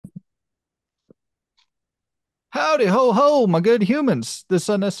Howdy ho ho, my good humans. This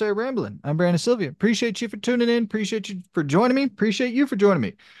unnecessary rambling. I'm Brandon Sylvia. Appreciate you for tuning in. Appreciate you for joining me. Appreciate you for joining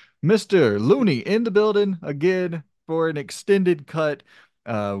me. Mr. Looney in the building again for an extended cut.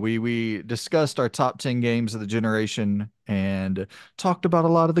 We discussed our top 10 games of the generation and talked about a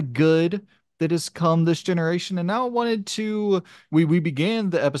lot of the good that has come this generation. And now I wanted to we began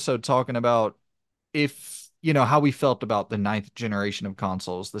the episode talking about if how we felt about the ninth generation of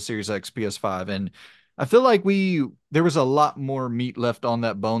consoles, the Series X, PS5, and I feel like we there was a lot more meat left on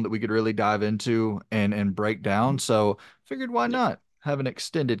that bone that we could really dive into and break down. So figured why Yep. not have an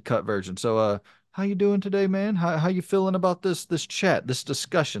extended cut version. So how you doing today, man? How you feeling about this chat, this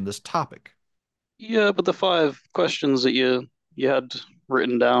discussion, this topic? Yeah, but the five questions that you had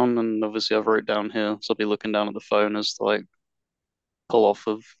written down, and obviously I've wrote down here, so I'll be looking down at the phone as to like pull off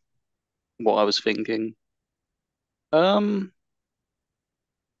of what I was thinking. Um,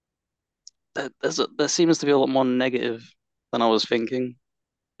 there seems to be a lot more negative than I was thinking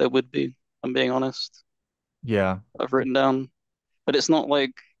there would be. I'm being honest. Yeah, I've written down, but it's not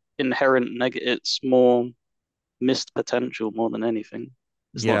like inherent negative. It's more missed potential more than anything.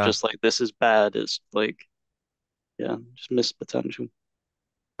 It's not yeah, just like this is bad. It's like yeah, just missed potential.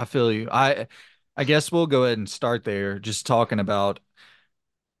 I feel you. I guess we'll go ahead and start there, just talking about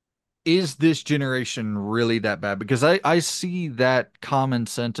is this generation really that bad? Because I see that common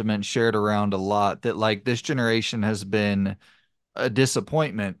sentiment shared around a lot that like this generation has been a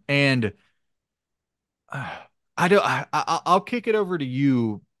disappointment. And I don't I'll kick it over to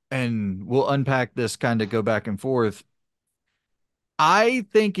you and we'll unpack this, kind of go back and forth. I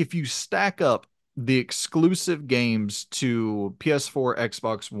think if you stack up the exclusive games to PS4,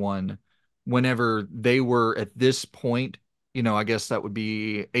 Xbox One, whenever they were at this point, I guess that would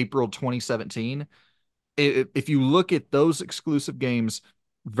be April 2017. If you look at those exclusive games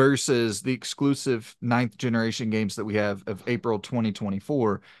versus the exclusive ninth generation games that we have of April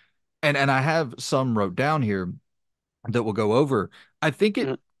 2024, and I have some wrote down here that we'll go over. I think it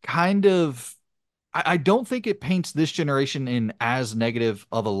Yeah. kind of I don't think it paints this generation in as negative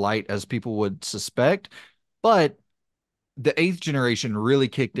of a light as people would suspect, but the eighth generation really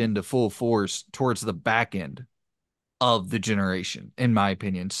kicked into full force towards the back end of the generation, in my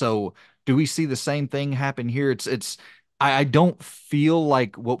opinion. So do we see the same thing happen here? I don't feel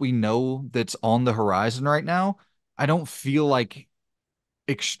like what we know that's on the horizon right now. I don't feel like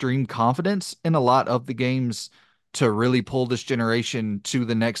extreme confidence in a lot of the games to really pull this generation to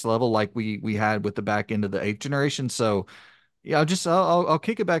the next level like we had with the back end of the eighth generation. So yeah, I'll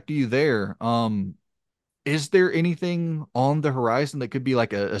kick it back to you there. Is there anything on the horizon that could be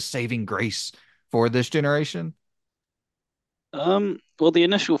like a saving grace for this generation? Well, the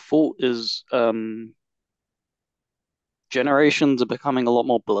initial thought is generations are becoming a lot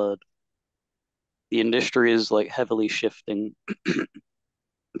more blurred. The industry is like heavily shifting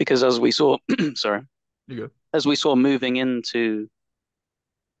because as we saw, sorry, You go. as we saw moving into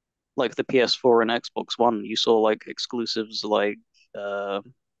like the PS4 and Xbox One, you saw like exclusives like uh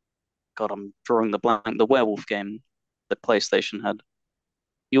God, I'm drawing the blank, the werewolf game that PlayStation had.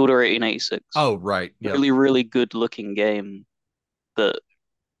 The Order 1886. Oh, right. Yep. Really, really good looking game that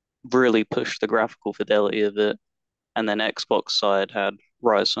really pushed the graphical fidelity of it. And then Xbox side had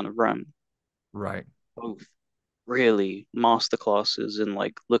Rise Son of Rome. Right. Both really masterclasses in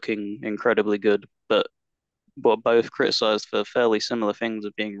like looking incredibly good, but were both criticized for fairly similar things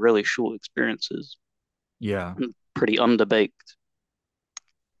of being really short experiences Yeah, and pretty underbaked.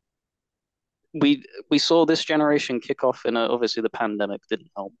 We saw this generation kick off in obviously the pandemic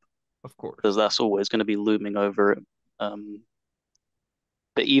didn't help of course. because that's always going to be looming over it. Um,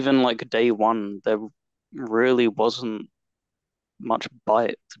 but even like day one, there really wasn't much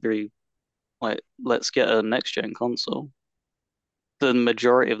bite to be like, let's get a next gen console. The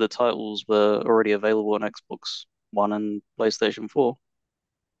majority of the titles were already available on Xbox One and PlayStation 4.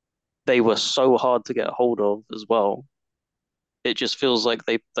 They were so hard to get hold of as well. It just feels like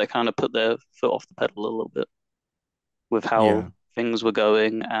they kind of put their foot off the pedal a little bit with Yeah. how things were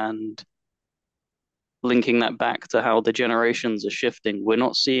going and linking that back to how the generations are shifting. We're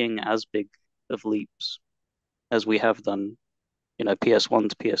not seeing as big of leaps as we have done, PS1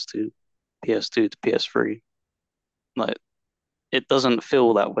 to PS2, PS2 to PS3. Like it doesn't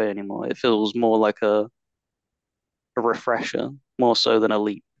feel that way anymore. It feels more like a refresher, more so than a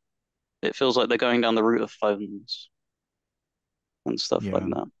leap. It feels like they're going down the route of phones and stuff like Yeah.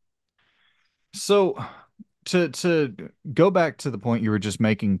 that. So to go back to the point you were just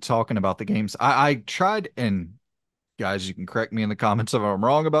making talking about the games, I tried, and guys, you can correct me in the comments if I'm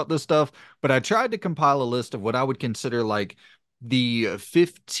wrong about this stuff, but I tried to compile a list of what I would consider like the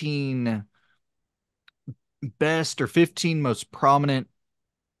 15 best or 15 most prominent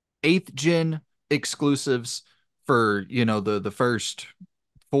 8th gen exclusives for, the first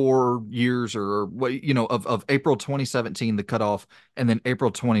 4 years or what, of April 2017, the cutoff, and then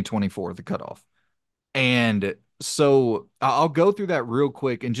April 2024, the cutoff. And so I'll go through that real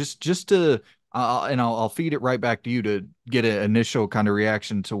quick and just to I'll feed it right back to you to get an initial kind of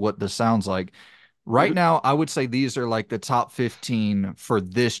reaction to what this sounds like. Right Mhm. now, I would say these are like the top 15 for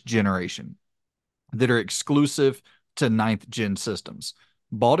this generation that are exclusive to ninth gen systems.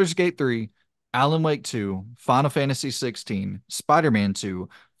 Baldur's Gate 3, Alan Wake 2, Final Fantasy 16, Spider-Man 2,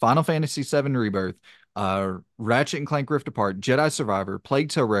 Final Fantasy 7 Rebirth, Ratchet and Clank Rift Apart, Jedi Survivor, Plague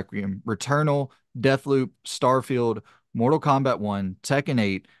Tale Requiem, Returnal, Deathloop, Starfield, Mortal Kombat 1, Tekken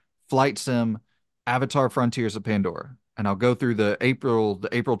 8, Flight Sim, Avatar Frontiers of Pandora. And I'll go through the April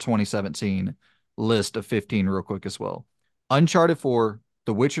 2017 list of 15 real quick as well. Uncharted 4,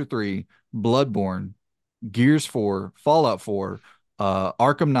 The Witcher 3, Bloodborne, Gears 4, Fallout 4,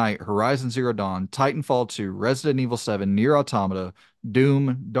 Arkham Knight, Horizon Zero Dawn, Titanfall 2, Resident Evil 7, Nier Automata,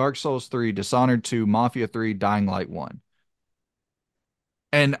 Doom, Dark Souls 3, Dishonored 2, Mafia 3, Dying Light 1.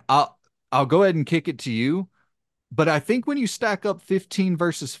 And I'll go ahead and kick it to you, but I think when you stack up 15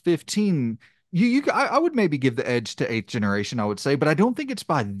 versus 15, I would maybe give the edge to 8th generation, I would say, but I don't think it's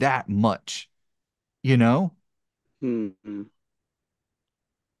by that much, you know? Mhm.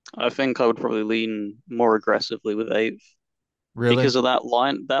 I think I would probably lean more aggressively with eighth Really? because of that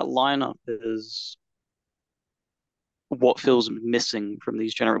line. That lineup is what feels missing from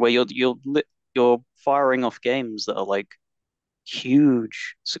these where you're firing off games that are like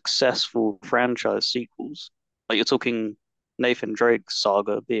huge, successful franchise sequels. Like you're talking Nathan Drake's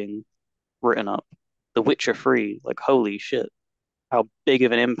saga being written up, The Witcher 3, like holy shit, how big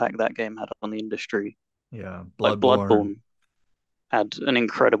of an impact that game had on the industry. Yeah, Like Bloodborne. Bloodborne had an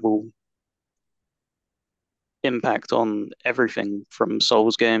incredible impact on everything from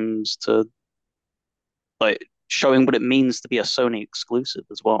Souls games to like showing what it means to be a Sony exclusive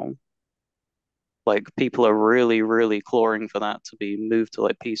as well. Like people are really, really clawing for that to be moved to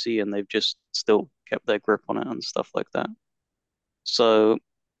like PC, and they've just still kept their grip on it and stuff like that. So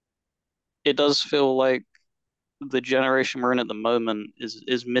it does feel like the generation we're in at the moment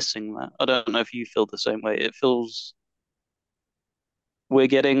is missing that. I don't know if you feel the same way. It feels we're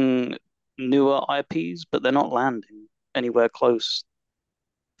getting newer IPs, but they're not landing anywhere close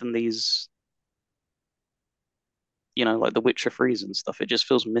than these, like The Witcher 3s and stuff. It just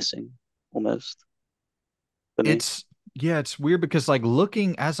feels missing almost for me. It's yeah, it's weird because like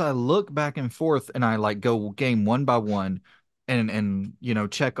looking as I look back and forth and I like go game one by one and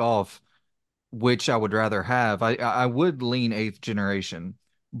check off which I would rather have. I would lean 8th generation,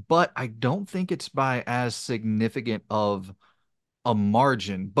 but I don't think it's by as significant of a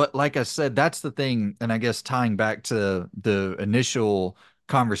margin. But like I said, that's the thing. And I guess tying back to the initial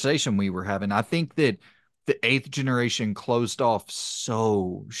conversation we were having, I think that the 8th generation closed off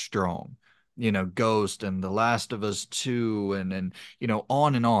so strong. Ghost and The Last of Us 2 and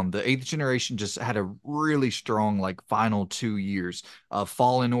on and on. The 8th generation just had a really strong like final 2 years.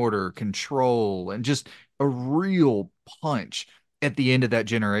 Fallen Order, Control, and just a real punch at the end of that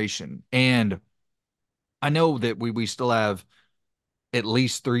generation. And I know that we still have at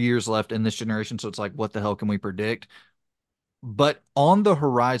least 3 years left in this generation. So it's like, what the hell can we predict? But on the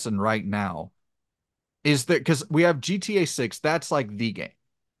horizon right now is that because we have GTA 6, that's like the game.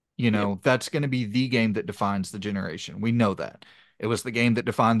 Yep. That's going to be the game that defines the generation. We know that. It was the game that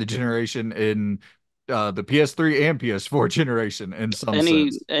defined the generation in the PS3 and PS4 generation in some Any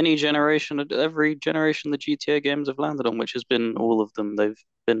sense. any generation, every generation the GTA games have landed on, which has been all of them, they've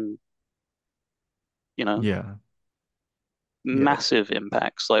been, you know, Yeah. Yeah. massive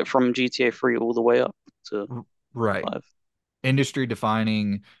impacts, like from GTA 3 all the way up to Right. 5. Industry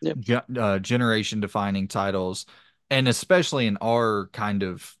defining, Yep. generation defining titles, and especially in our kind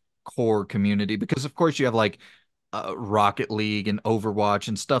of core community, because of course you have like Rocket League and Overwatch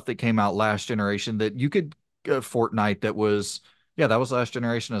and stuff that came out last generation that you could Fortnite that was yeah that was last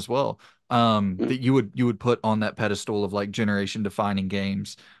generation as well. Mm. That you would put on that pedestal of like generation defining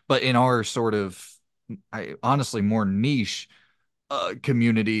games, but in our sort of honestly more niche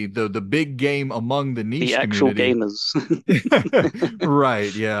community, the big game among the The niche actual community. gamers.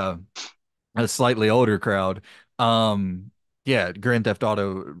 Right, yeah. A slightly older crowd. Um, yeah, Grand Theft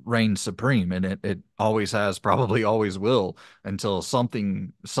Auto reigns supreme, and it always has, probably always will, until some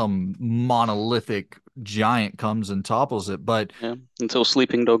monolithic giant comes and topples it. But Yeah, until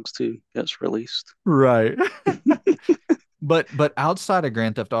Sleeping Dogs 2 gets released. right. But outside of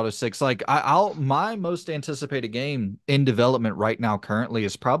Grand Theft Auto 6, like I'll my most anticipated game in development right now currently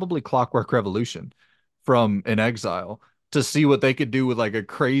is probably Clockwork Revolution from In Exile to see what they could do with like a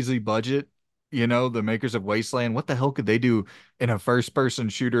crazy budget. You know, the makers of Wasteland, what the hell could they do in a first person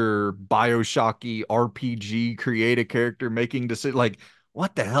shooter, BioShocky RPG, create a character making decision? Like,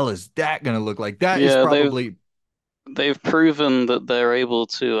 what the hell is that going to look like? That is Yeah, probably, they've proven that they're able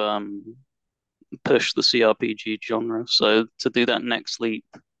to push the CRPG genre. So to do that next leap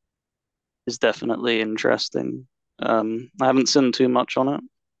is definitely interesting. I haven't seen too much on it.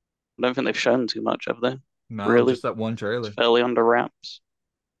 I don't think they've shown too much, have they? no, Really? just that one It's trailer. fairly under wraps.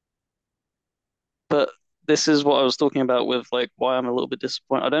 But this is what I was talking about with like why I'm a little bit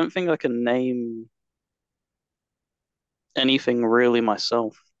disappointed. I don't think I can name anything really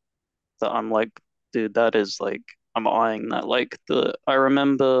myself that I'm like, dude, that is like I'm eyeing that. Like the I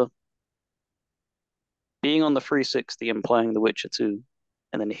remember being on the 360 and playing The Witcher 2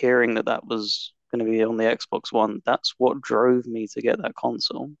 and then hearing that that was going to be on the Xbox One. That's what drove me to get that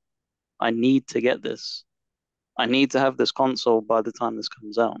console. I need to get this. I need to have this console by the time this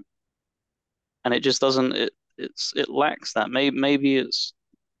comes out. And it just doesn't it lacks that. Maybe it's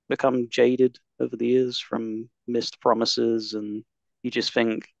become jaded over the years from missed promises and you just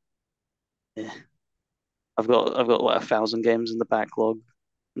think, eh, I've got like 1,000 games in the backlog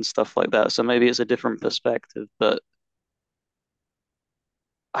and stuff like that. So maybe it's a different perspective, but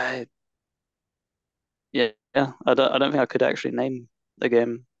I yeah, I don't think I could actually name the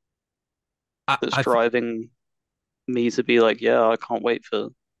game that's I th driving me to be like, yeah, I can't wait for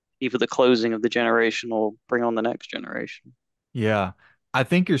either the closing of the generation or bring on the next generation. yeah, I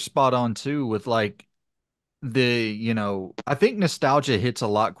think you're spot on too with like I think nostalgia hits a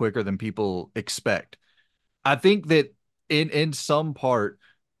lot quicker than people expect. I think that in some part,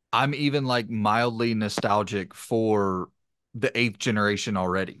 I'm even like mildly nostalgic for the eighth generation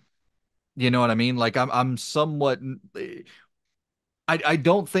already. You know what I mean? Like I'm somewhat I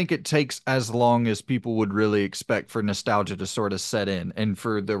don't think it takes as long as people would really expect for nostalgia to sort of set in and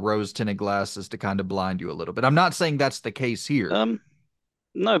for the rose tinted glasses to kind of blind you a little bit. I'm not saying that's the case here. Um,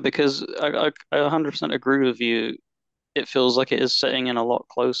 no, because I 100% agree with you. It feels like it is setting in a lot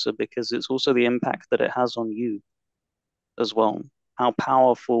closer because it's also the impact that it has on you as well. How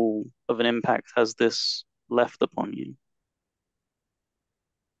powerful of an impact has this left upon you?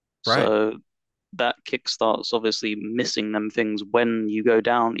 Right. So that kickstarts obviously missing them things when you go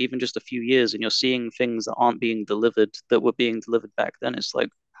down even just a few years and you're seeing things that aren't being delivered that were being delivered back then. It's like,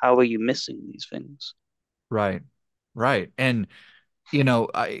 how are you missing these things? Right. Right. And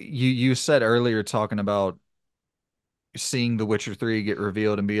you said earlier talking about seeing The Witcher 3 get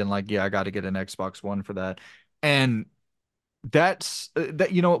revealed and being like, yeah, I got to get an Xbox One for that. And that's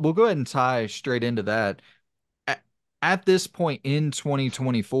that we'll go ahead and tie straight into that. At, at this point in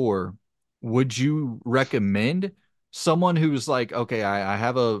 2024, would you recommend someone who's like, okay, I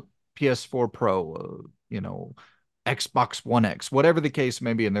have a PS4 Pro, Xbox One X, whatever the case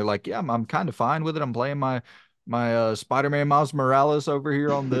may be, and they're like, yeah, I'm kind of fine with it. I'm playing my Spider-Man Miles Morales over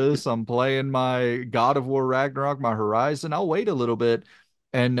here on this. I'm playing my God of War Ragnarok, my Horizon. I'll wait a little bit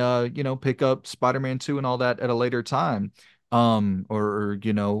and pick up Spider-Man 2 and all that at a later time. Or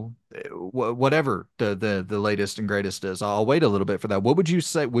whatever the latest and greatest is. I'll wait a little bit for that. What would you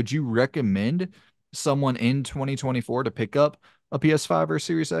say? Would you recommend someone in 2024 to pick up a PS5 or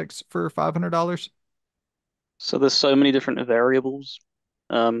Series X for $500? So there's so many different variables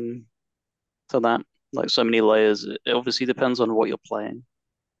um, to that, like so many layers. It obviously depends on what you're playing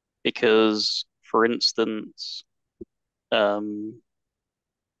because, for instance, um,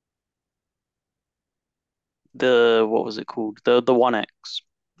 the what was it called? The One X,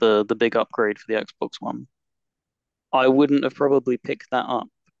 the big upgrade for the Xbox One. I wouldn't have probably picked that up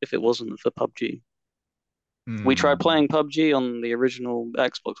if it wasn't for PUBG. We tried Hmm. playing PUBG on the original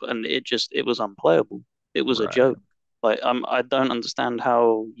Xbox and it was unplayable. It was a Right. joke. Like I don't understand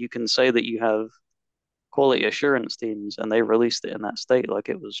how you can say that you have quality assurance teams and they released it in that state like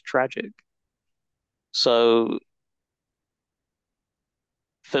it was tragic. So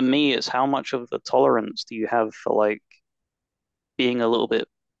for me, it's how much of a tolerance do you have for like being a little bit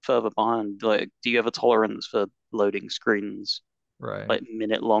further behind? Like, do you have a tolerance for loading screens, Right. like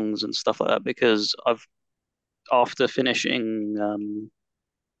minute longs and stuff like that? Because I've after finishing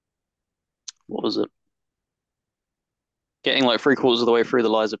what was it? Getting like three-quarters of the way through the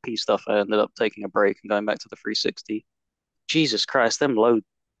Lies of P stuff, I ended up taking a break and going back to the 360. Jesus Christ, them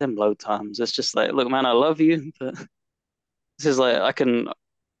load times. It's just like, look, man, I love you, but this is like I can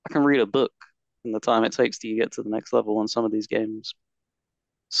read a book in the time it takes to get to the next level on some of these games.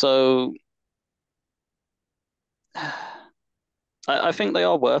 So I think they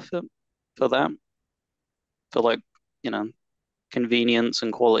are worth it for that. For like, you know, convenience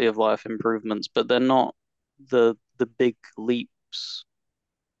and quality of life improvements, but they're not the big leaps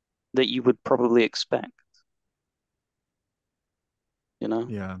that you would probably expect, you know?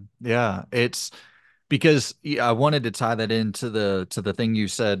 Yeah. Yeah. It's because yeah, I wanted to tie that into the thing you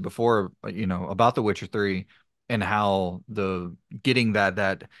said before, about The Witcher 3 and how the getting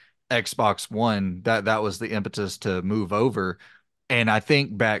that Xbox One, that was the impetus to move over. And I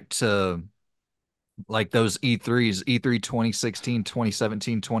think back to like those E3s, E3 2016,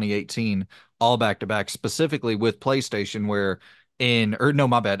 2017, 2018, all back to back, specifically with PlayStation, where or no,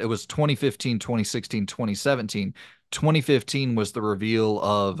 my bad, it was 2015, 2016, 2017. 2015 was the reveal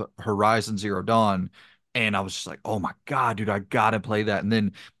of Horizon Zero Dawn. And I was just like, oh my God, dude, I gotta play that. And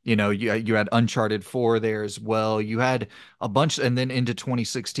then, you had Uncharted 4 there as well. You had a bunch, and then into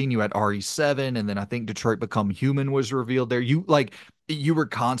 2016, you had RE7, and then I think Detroit Become Human was revealed there. You were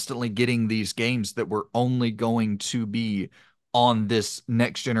constantly getting these games that were only going to be on this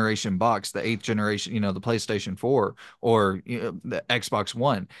next generation box, the eighth generation, the PlayStation 4 or the Xbox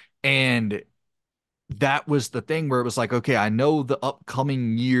One. And that was the thing where it was like, okay, I know the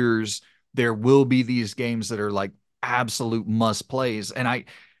upcoming years there will be these games that are like absolute must plays. And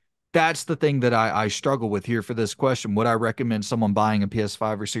that's the thing that I struggle with here for this question. Would I recommend someone buying a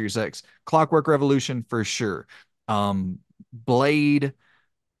PS5 or Series X? Clockwork Revolution for sure. Blade,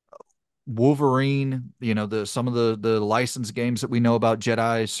 Wolverine, the some of the licensed games that we know about,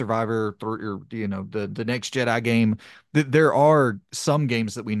 Jedi Survivor, or the next Jedi game. There are some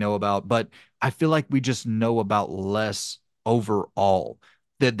games that we know about, but I feel like we just know about less overall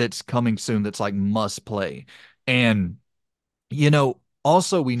that's coming soon. That's like must play, and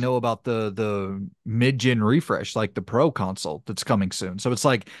also we know about the mid-gen refresh, like the Pro console that's coming soon. So it's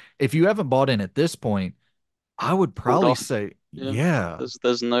like if you haven't bought in at this point, I would Hold probably off. say, Yeah. yeah,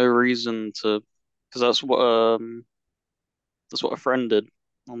 There's no reason to, because that's what a friend did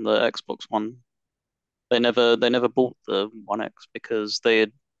on the Xbox One. They never bought the One X because they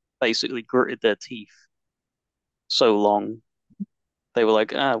had basically gritted their teeth so long. They were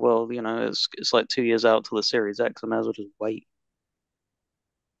like, well, it's like 2 years out to the Series X. I may as well just wait.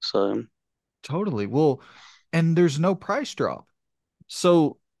 So totally. Well, and there's no price drop.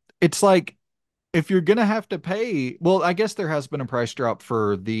 So it's like if you're gonna have to pay, well, I guess there has been a price drop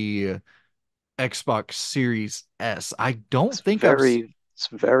for the Xbox Series S. I don't think it's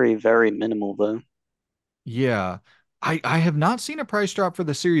very, very minimal though. yeah, I have not seen a price drop for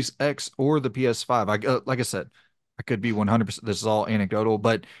the Series X or the PS5. Like I said, I could be 100%. This is all anecdotal,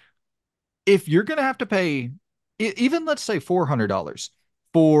 but if you're gonna have to pay, even let's say $400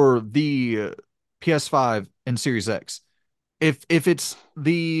 for the PS5 and Series X, if it's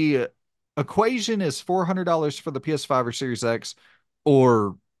the equation is $400 for the PS5 or Series X,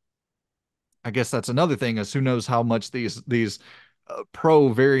 or I guess that's another thing is who knows how much these pro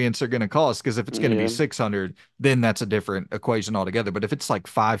variants are going to cost, because if it's going to be Yeah. 600, then that's a different equation altogether. But if it's like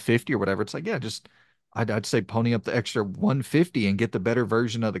 550 or whatever, it's like, yeah, just I'd say pony up the extra 150 and get the better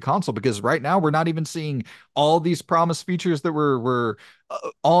version of the console, because right now we're not even seeing all these promised features that were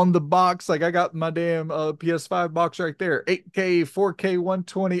on the box. Like I got my damn PS5 box right there, 8K, 4K,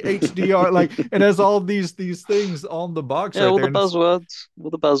 120 HDR, like it has all these things on the box Yeah, right there, and it's all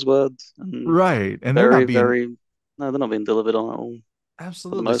the buzzwords, and right, and they're very, not being very, no, they're not being delivered on at all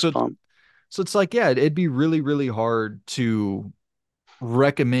for the absolutely. most So part. so it's like, yeah, it'd be really, really hard to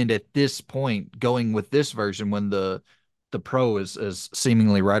recommend at this point going with this version when the Pro is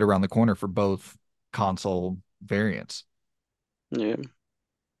seemingly right around the corner for both console variants. Yeah.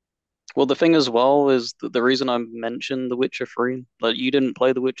 Well, the thing as well is that the reason I mentioned The Witcher 3, like you didn't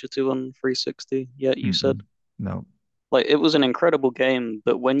play The Witcher 2 on 360 yet, you said. Mm-mm. No. Like it was an incredible game,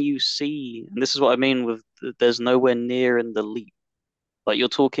 but when you see, and this is what I mean with there's nowhere near in the leap. Like you're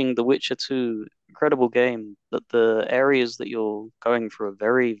talking The Witcher 2, incredible game, but the areas that you're going through are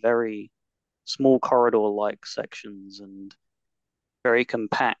very, very small corridor-like sections and very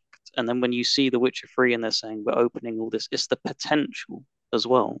compact. And then when you see The Witcher 3 and they're saying we're opening all this, it's the potential as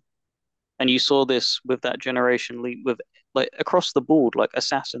well. And you saw this with that generation leap with like across the board, like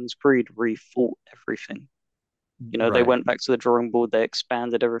Assassin's Creed rethought everything. They Right. went back to the drawing board, they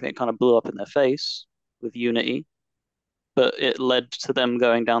expanded everything, it kind of blew up in their face with Unity, but it led to them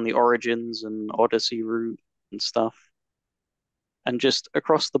going down the Origins and Odyssey route and stuff. And just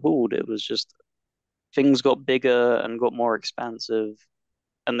across the board, it was just things got bigger and got more expansive,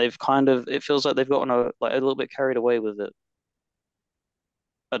 and they've kind of it feels like they've gotten a little bit carried away with it.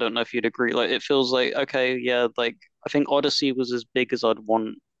 I don't know if you'd agree. Like it feels like okay, yeah, like I think Odyssey was as big as I'd want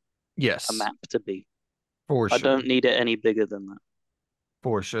a Yes, map to be. for I don't sure. need it any bigger than that.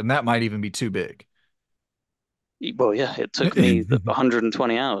 For sure. And that might even be too big. Well, yeah, it took me the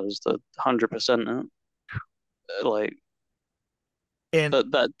 120 hours to 100% it. Like, And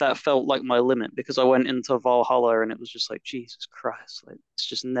but that felt like my limit because I went into Valhalla and it was just like, Jesus Christ, like this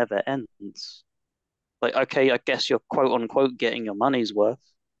just never ends. Like, okay, I guess you're quote unquote getting your money's worth,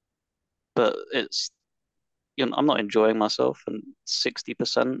 but it's I'm not enjoying myself and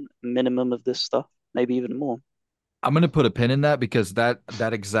 60% minimum of this stuff, maybe even more. I'm gonna put a pin in that because that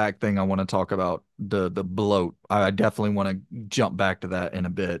exact thing I want to talk about, the bloat. I definitely want to jump back to that in a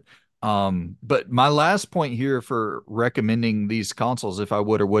bit. But my last point here for recommending these consoles, if I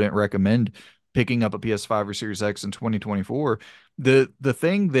would or wouldn't recommend picking up a PS5 or Series X in 2024, the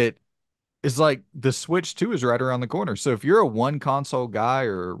thing that is like the Switch 2 is right around the corner. So if you're a one console guy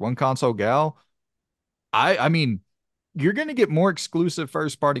or one console gal, I mean, you're gonna get more exclusive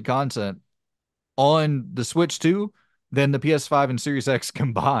first party content on the Switch 2 than the PS5 and Series X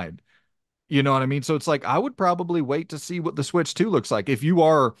combined. You know what I mean? So it's like I would probably wait to see what the Switch 2 looks like. If you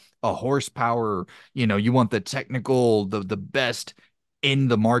are a horsepower, you want the technical, the best in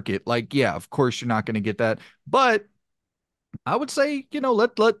the market, like yeah, of course you're not going to get that. But I would say,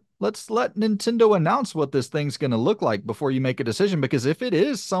 let's let Nintendo announce what this thing's going to look like before you make a decision because if it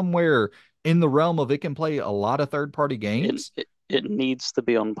is somewhere in the realm of it can play a lot of third-party It, games, it it needs to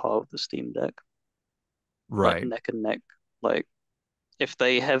be on par with the Steam Deck, like right. neck and neck. Like if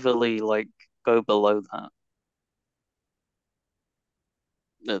they heavily like go below that,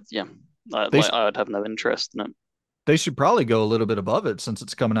 yeah, They I would have no interest in it. They should probably go a little bit above it since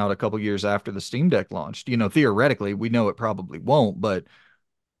it's coming out a couple years after the Steam Deck launched. Theoretically, we know it probably won't, but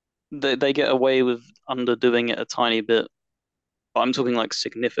They get away with underdoing it a tiny bit. But I'm talking like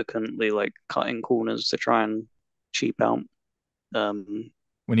significantly, like cutting corners to try and cheap out. Um,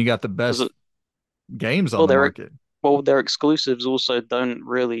 when you got the because best games on well, the market, their exclusives also don't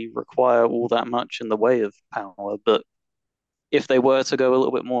really require all that much in the way of power. But if they were to go a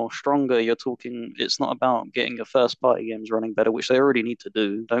little bit more stronger, you're talking. It's not about getting your first party games running better, which they already need to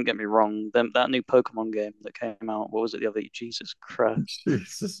do. Don't get me wrong. That new Pokemon game that came out, what was it the other? Jesus Christ!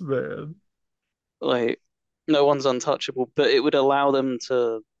 Jesus, man. Like no one's untouchable, but it would allow them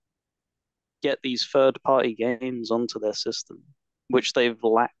to get these third party games onto their system, which they've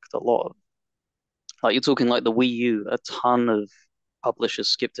lacked a lot of. Like you're talking like the Wii U, a ton of publishers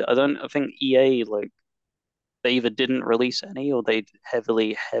skipped it. I think EA like they either didn't release any or they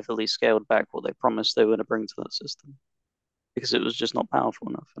heavily scaled back what they promised they were going to bring to that system because it was just not powerful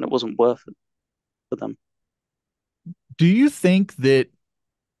enough and it wasn't worth it for them. Do you think that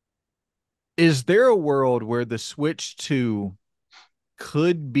is there a world where the Switch 2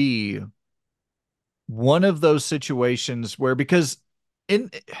 could be one of those situations where because in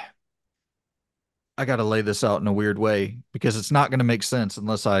I got to lay this out in a weird way because it's not going to make sense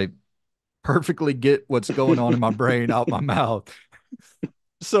unless I perfectly get what's going on in my brain out my mouth.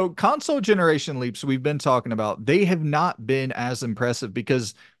 So console generation leaps we've been talking about, they have not been as impressive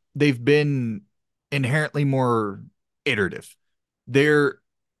because they've been inherently more iterative. They're,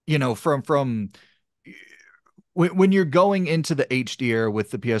 from when you're going into the HD era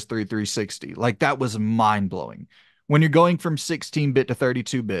with the PS3 360, like that was mind blowing. When you're going from 16-bit to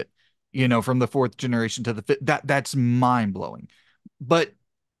 32-bit, from the fourth generation to the fifth, that's mind blowing. But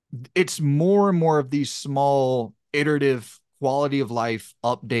it's more and more of these small iterative quality of life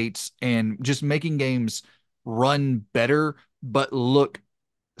updates and just making games run better but look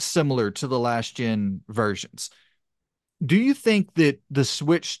similar to the last gen versions. Do you think that the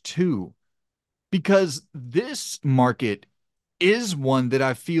Switch 2, because this market is one that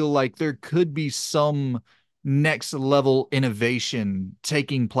I feel like there could be some next level innovation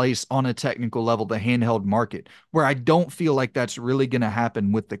taking place on a technical level, the handheld market, where I don't feel like that's really going to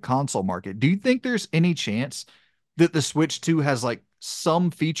happen with the console market. Do you think there's any chance that the Switch 2 has like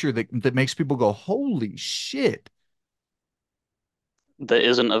some feature that makes people go, holy shit? That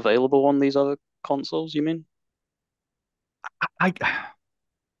isn't available on these other consoles, you mean? I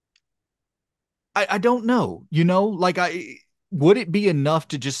I don't know, like would it be enough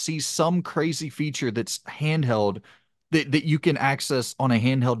to just see some crazy feature that's handheld that you can access on a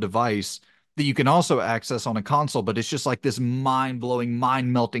handheld device that you can also access on a console, but it's just like this mind-blowing,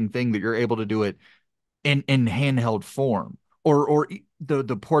 mind-melting thing that you're able to do it in handheld form or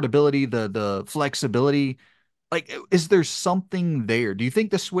the portability, the flexibility. Like, is there something there? Do you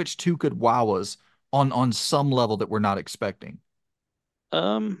think the Switch 2 could wow us on some level that we're not expecting?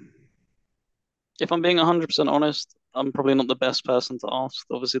 Um, if I'm being 100% honest, I'm probably not the best person to ask.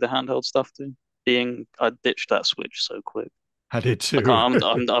 Obviously, the handheld stuff too. Being I ditched that Switch so quick. I did Like too.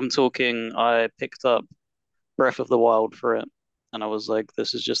 I'm talking. I picked up Breath of the Wild for it, and I was like,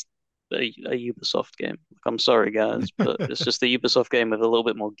 this is just a Ubisoft game. Like, I'm sorry, guys, but it's just a Ubisoft game with a little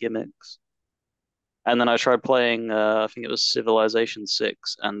bit more gimmicks. And then I tried playing, I think it was Civilization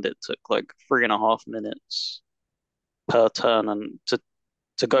 6, and it took like 3.5 minutes per turn, and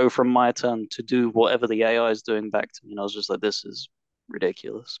to go from my turn to do whatever the AI is doing back to me, and I was just like, this is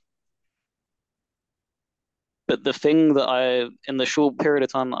ridiculous. But the thing that in the short period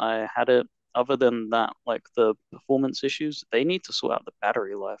of time I had it, other than that, like the performance issues, they need to sort out the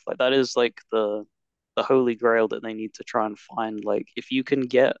battery life. Like that is like the holy grail that they need to try and find. Like if you can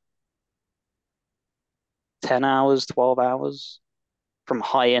get 10 hours, 12 hours from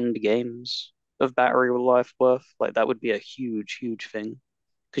high-end games of battery life worth, like that would be a huge, huge thing.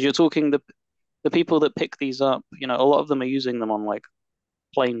 Because you're talking the people that pick these up, a lot of them are using them on like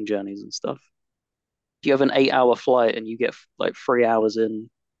plane journeys and stuff. If you have an 8-hour flight and you get like 3 hours in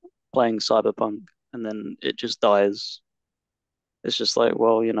playing Cyberpunk and then it just dies, it's just like,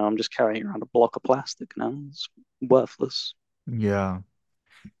 well, I'm just carrying around a block of plastic now. It's worthless. Yeah.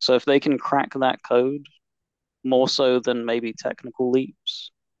 So if they can crack that code more so than maybe technical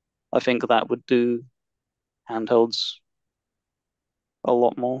leaps, I think that would do handhelds a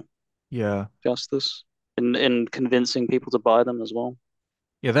lot more Yeah. justice in convincing people to buy them as well.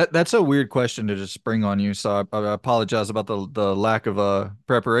 Yeah, that's a weird question to just spring on you. So I apologize about the lack of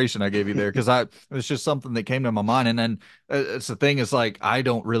preparation I gave you there because I it's just something that came to my mind. And then it's the thing is like I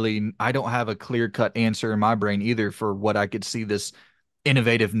don't have a clear cut answer in my brain either for what I could see this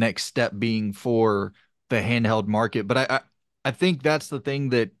innovative next step being for the handheld market. But I think that's the thing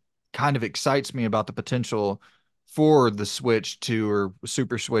that kind of excites me about the potential for the Switch 2 or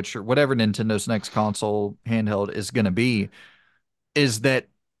Super Switch or whatever Nintendo's next console handheld is going to be is that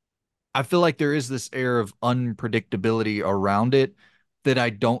I feel like there is this air of unpredictability around it that I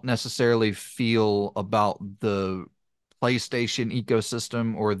don't necessarily feel about the PlayStation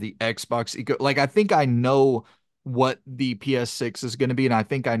ecosystem or the Xbox eco. Like I think I know what the PS6 is going to be, and I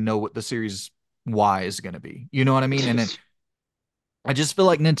think I know what the Series Y is going to be. You know what I mean? And then I just feel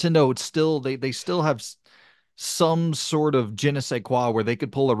like Nintendo would still they still have some sort of je ne sais quoi where they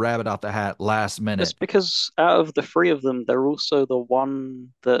could pull a rabbit out the hat last It's minute. because out of the three of them, they're also the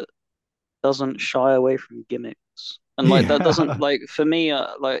one that doesn't shy away from gimmicks. And like that doesn't Yeah. like for me,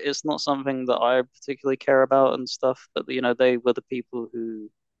 like it's not something that I particularly care about and stuff. But they were the people who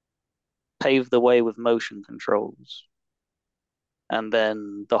paved the way with motion controls, and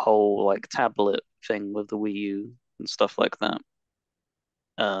then the whole like tablet thing with the Wii U and stuff like that.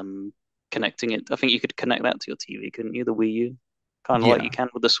 Um, Connecting it, I think you could connect that to your TV, couldn't you? The Wii U, kind of like you Yeah. can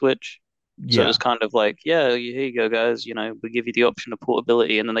with the Switch. So it was Yeah. kind of like, yeah, here you go, guys. We give you the option of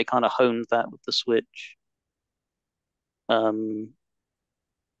portability, and then they kind of honed that with the Switch. Um,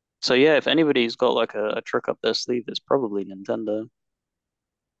 so yeah, if anybody's got like a trick up their sleeve, it's probably Nintendo.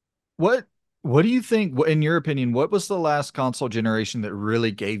 What what do you think, in your opinion, what was the last console generation that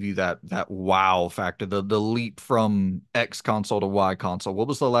really gave you that wow factor, the leap from X console to Y console? What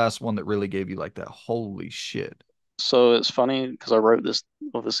was the last one that really gave you like that holy shit? So it's funny because I wrote this.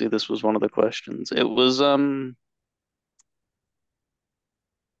 Obviously, this was one of the questions. It was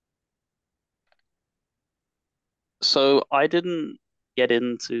So I didn't get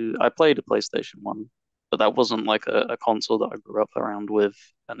into. I played a PlayStation 1, but that wasn't like a console that I grew up around with,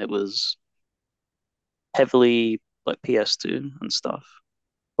 and it was heavily like PS2 and stuff.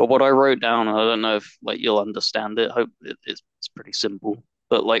 But what I wrote down, I don't know if like you'll understand it. Hope it's pretty simple.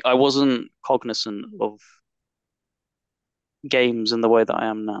 But like I wasn't cognizant of games in the way that I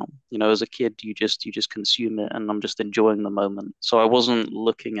am now. As a kid, you just consume it, and I'm just enjoying the moment. So I wasn't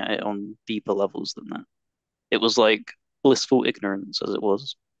looking at it on deeper levels than that. It was like blissful ignorance, as it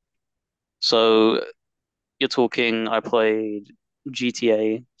was. So you're talking, I played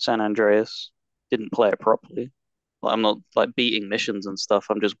GTA San Andreas, didn't play it properly. Like, I'm not like beating missions and stuff.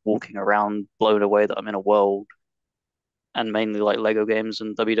 I'm just walking around, blown away that I'm in a world, and mainly like Lego games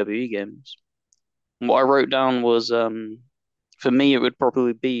and WWE games. And what I wrote down was, for me, it would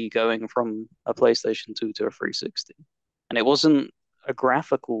probably be going from a PlayStation 2 to a 360. And it wasn't a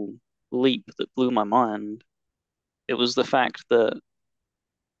graphical leap that blew my mind. It was the fact that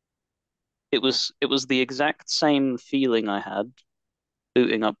it was the exact same feeling I had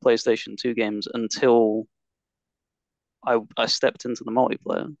booting up PlayStation 2 games until I stepped into the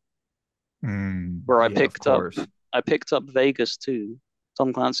multiplayer, where Yeah, of course. I picked up Vegas 2,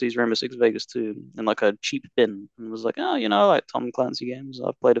 Tom Clancy's Rainbow Six Vegas 2, in like a cheap bin, and was like, oh, I like Tom Clancy games.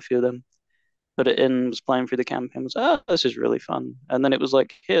 I've played a few of them. Put it in, was playing through the campaign, was this is really fun. And then it was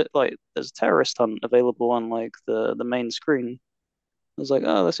like, here, like there's Terrorist Hunt available on like the main screen. I was like,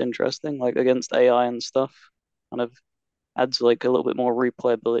 oh, that's interesting, like against AI and stuff. Kind of. adds like a little bit more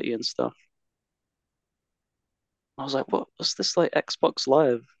replayability and stuff. I was like, what was this like Xbox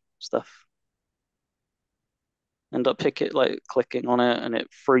Live stuff? End up clicking on it and it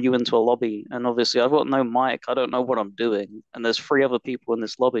threw you into a lobby. And obviously I've got no mic, I don't know what I'm doing. And there's three other people in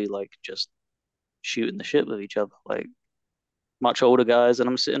this lobby like just shooting the shit with each other, like much older guys, and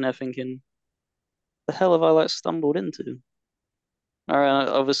I'm sitting there thinking, the hell have I like stumbled into? All right, I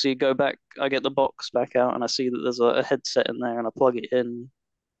obviously go back, I get the box back out and I see that there's a headset in there and I plug it in,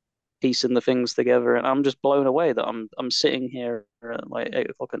 piecing the things together, and I'm just blown away that I'm sitting here at like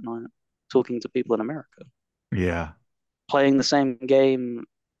 8 o'clock at night talking to people in America, Yeah. playing the same game,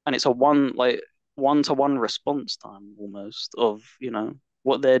 and it's a one to one response time almost of,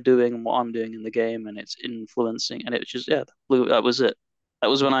 what they're doing and what I'm doing in the game, and it's influencing, and it just, yeah, that was it. That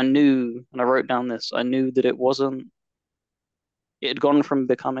was when I knew, and I wrote down this, I knew that it had gone from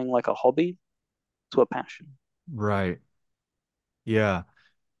becoming like a hobby to a passion. Right. Yeah.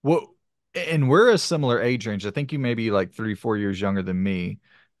 Well, and we're a similar age range. I think you may be like 3, 4 years younger than me.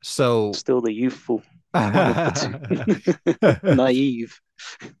 So, Still the youthful one of the two. Naive.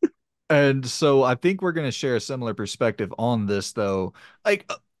 and so I think we're going to share a similar perspective on this, though. Like,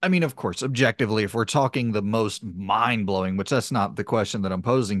 I mean, of course, objectively, if we're talking the most mind blowing, which that's not the question that I'm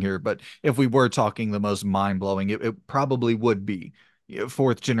posing here, but if we were talking the most mind blowing, it probably would be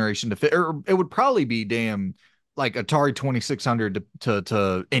fourth generation to fit, or it would probably be damn like Atari 2600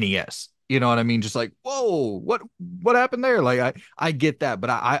 to NES. You know what I mean? Just like, whoa, what happened there? Like, I get that, but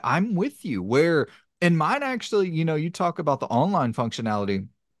I'm with you. Where in mine actually, you talk about the online functionality.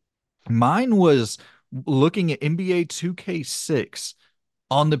 Mine was looking at NBA 2K6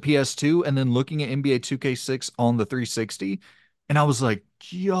 on the PS2 and then looking at NBA 2K6 on the 360. And I was like,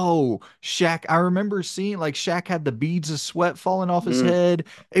 yo, Shaq. I remember seeing like Shaq had the beads of sweat falling off his Mm, head.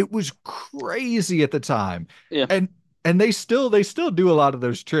 It was crazy at the time. yeah. And and they still do a lot of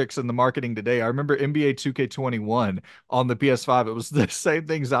those tricks in the marketing today. I remember NBA 2K21 on the PS5. It was the same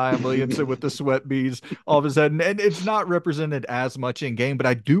thing Zion Williamson with the sweat beads off his head. And it's not represented as much in game, but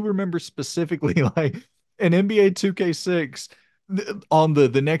I do remember specifically like in NBA 2K6 on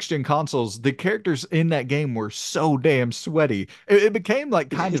the next gen consoles, the characters in that game were so damn sweaty. It became like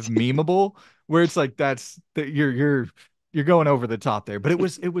kind of memeable, where it's like that's that you're going over the top there. But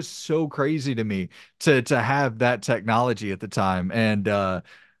it was so crazy to me to have that technology at the time. And I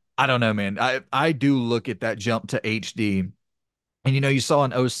don't know, man. I do look at that jump to HD, and you saw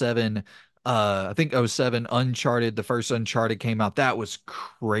in '07, I think '07 Uncharted, the first Uncharted came out. That was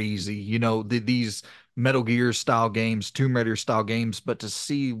crazy. These Metal Gear style games, Tomb Raider style games, but to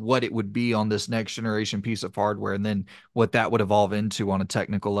see what it would be on this next generation piece of hardware and then what that would evolve into on a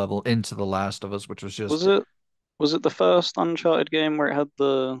technical level into The Last of Us, which was Was just it was it the first Uncharted game where it had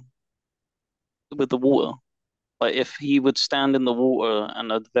the with the water? Like if he would stand in the water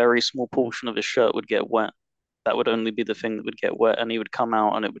and a very small portion of his shirt would get wet, that would only be the thing that would get wet, and he would come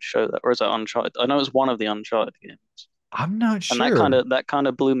out and it would show that. Or is that Uncharted? I know it's one of the Uncharted games, I'm not and that kind sure. of that kind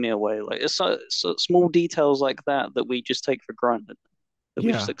of blew me away. Like it's small details like that that we just take for granted, that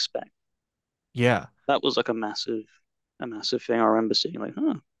we just Yeah. expect. Yeah. That was like a massive thing. I remember seeing like,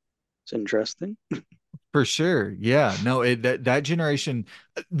 huh, it's interesting. For sure. Yeah. No, that generation,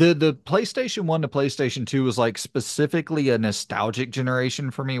 the PlayStation 1 to PlayStation 2 was like specifically a nostalgic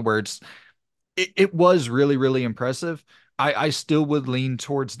generation for me where it was really, really impressive. I still would lean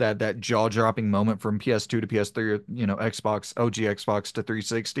towards that jaw-dropping moment from PS2 to PS3, or, Xbox, OG Xbox to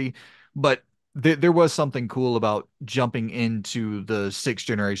 360. But there was something cool about jumping into the sixth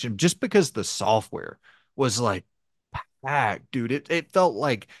generation just because the software was like packed, dude. It felt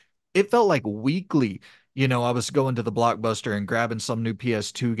like weekly. I was going to the Blockbuster and grabbing some new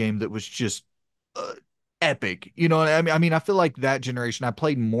PS2 game that was just uh, epic. You know what I mean? I feel like that generation, I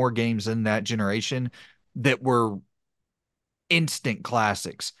played more games in that generation that were instant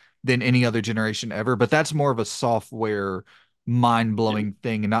classics than any other generation ever. But that's more of a software Yeah. mind-blowing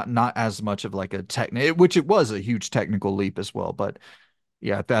thing and not as much of like a which it was a huge technical leap as well. But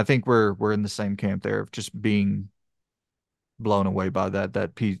yeah, I think we're in the same camp there of just being blown away by that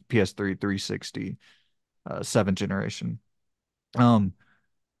PS3 360 seventh generation. Um,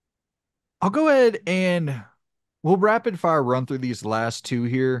 I'll go ahead and we'll rapid fire run through these last two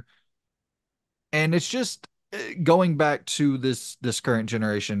here, and it's just going back to this current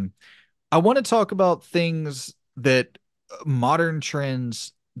generation. I want to talk about things that modern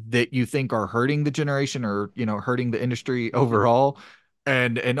trends that you think are hurting the generation or hurting the industry overall.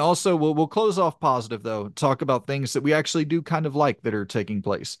 And also we'll close off positive though. Talk about things that we actually do kind of like that are taking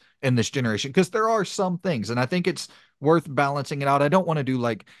place in this generation because there are some things and I think it's worth balancing it out. I don't want to do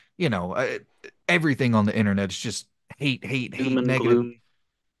like, everything on the internet is just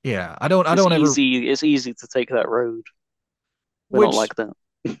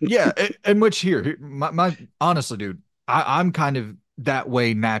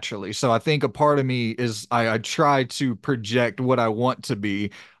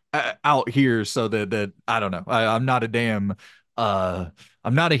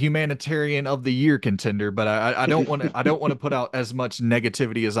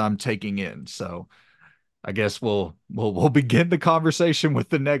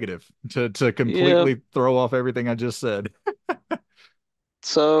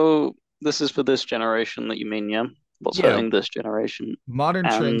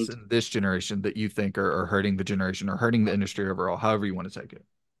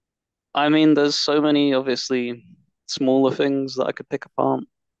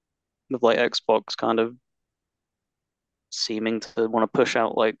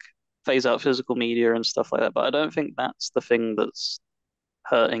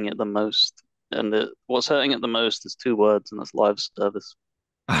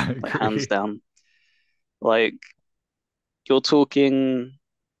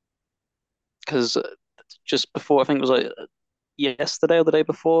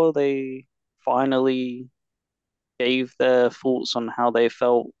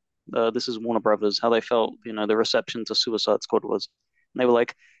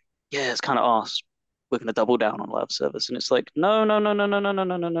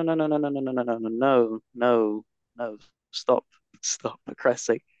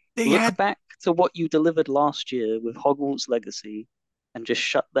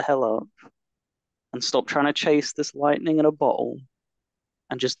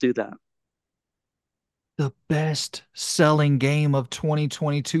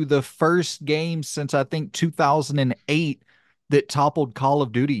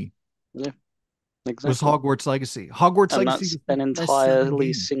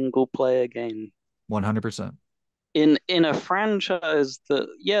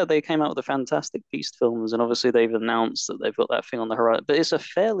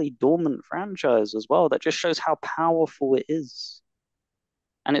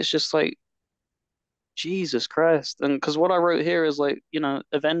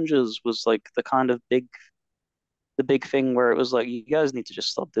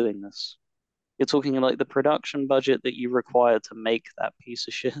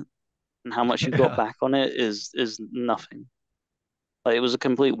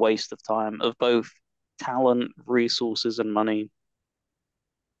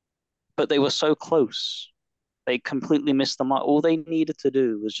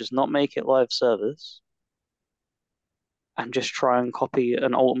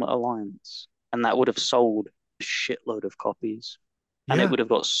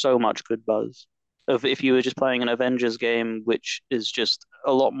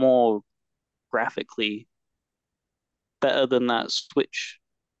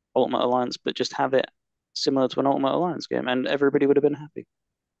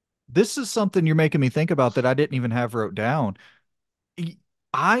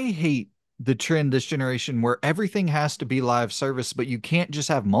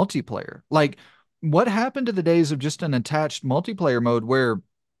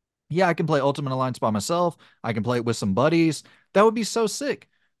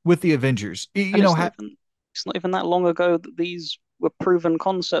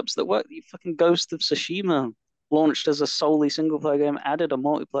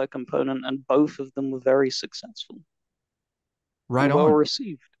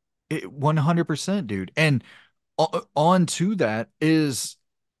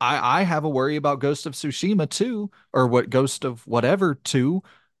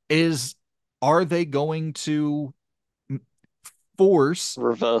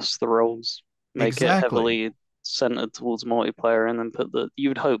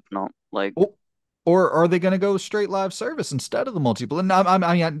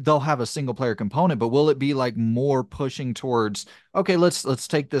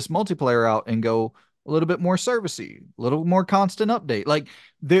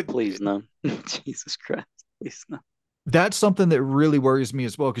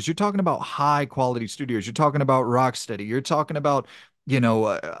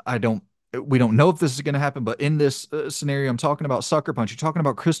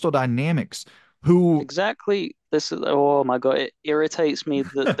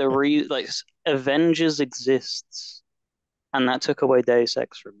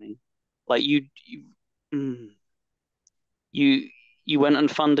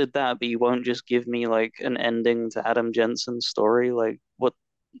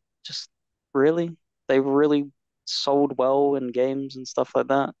sold well in games and stuff like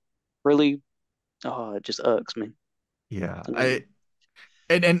that. Really, it just irks me. Yeah. Annoying.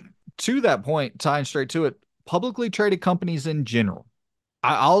 And to that point, tying straight to it, publicly traded companies in general.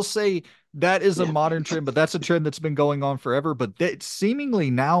 I'll say that is a Yeah, modern trend, but that's a trend that's been going on forever. But that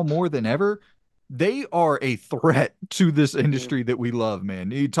seemingly now more than ever, they are a threat to this yeah, industry that we love, man.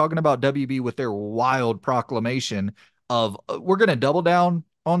 You talking about WB with their wild proclamation of we're going to double down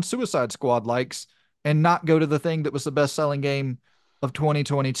on Suicide Squad likes and not go to the thing that was the best selling game of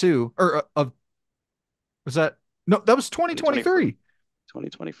 2022 or of was that no, that was 2023. 2023.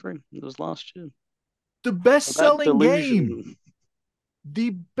 2023. It was last year. The best That selling game. delusion.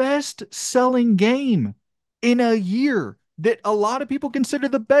 The best selling game in a year that a lot of people consider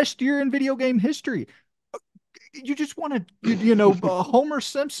the best year in video game history. You just want to, Homer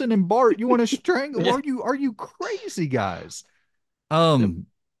Simpson and Bart. You want to strangle? Yeah. Are you crazy, guys? Yep.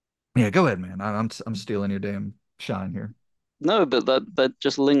 Yeah. Go ahead, man. I'm stealing your damn shine here. No, but that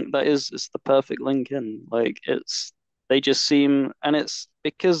just link that is it's the perfect link in. Like it's they just seem and it's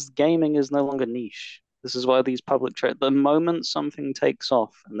because gaming is no longer niche. This is why these public trade the moment something takes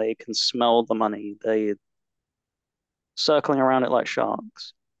off and they can smell the money, they circling around it like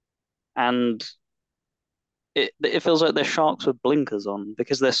sharks. And it feels like they're sharks with blinkers on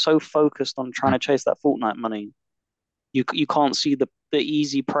because they're so focused on trying to chase that Fortnite money. You can't see the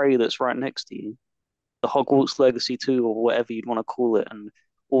easy prey that's right next to you. The Hogwarts Legacy 2 or whatever you'd want to call it, and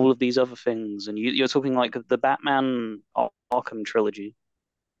all of these other things. And you're talking like the Batman Arkham trilogy,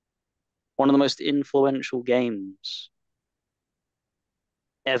 one of the most influential games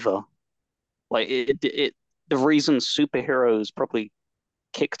ever. Like the reason superheroes probably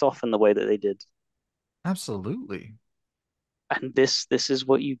kicked off in the way that they did. Absolutely. And this is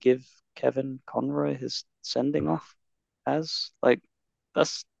what you give Kevin Conroy his sending off as? Like,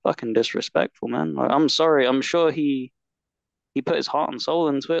 that's fucking disrespectful, man. Like, I'm sorry. I'm sure he put his heart and soul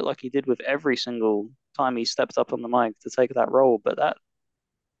into it like he did with every single time he stepped up on the mic to take that role. But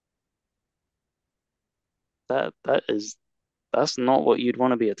that's not what you'd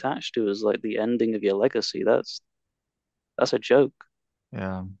want to be attached to as like the ending of your legacy. That's a joke.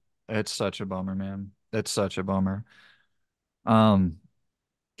 Yeah. It's such a bummer, man. It's such a bummer. Um,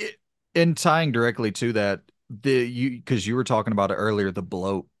 it, in tying directly to that, because you were talking about it earlier, the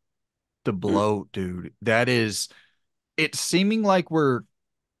Mm. bloat, dude. That is it's seeming like we're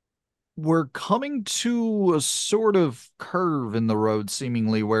coming to a sort of curve in the road,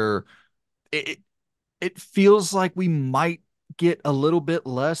 seemingly where it it feels like we might get a little bit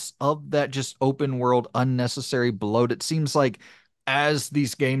less of that just open world unnecessary bloat. It seems like as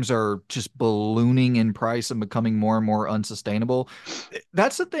these games are just ballooning in price and becoming more and more unsustainable,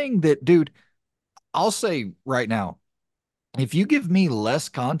 that's the thing that, dude, I'll say right now, if you give me less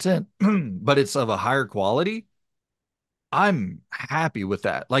content, but it's of a higher quality, I'm happy with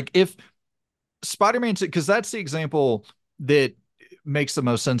that. Like if Spider-Man 2, because that's the example that makes the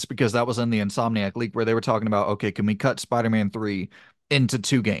most sense because that was in the Insomniac leak where they were talking about, okay, can we cut Spider-Man 3 into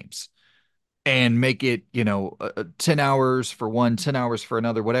two games and make it, 10 hours for one, 10 hours for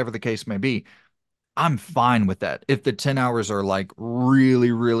another, whatever the case may be. I'm fine with that. If the 10 hours are like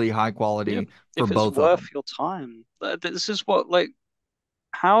really, really high Yeah, quality for if it's both of worth them. your time, this is what like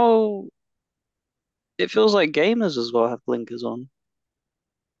how it feels like gamers as well have blinkers on.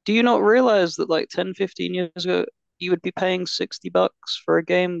 Do you not realize that like 10, 15 years ago, you would be paying $60 for a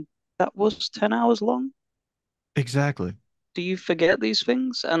game that was 10 hours long? Exactly. Do you forget these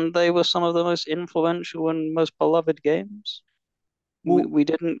things? And they were some of the most influential and most beloved games. We, Well, we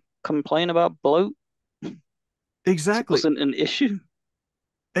didn't complain about bloat. It exactly. wasn't an issue.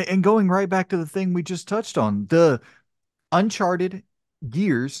 And going right back to the thing we just touched on, the Uncharted,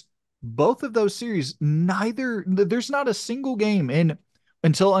 Gears, both of those series, there's not a single game in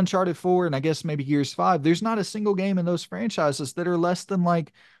until Uncharted 4 and I guess maybe Gears 5, there's not a single game in those franchises that are less than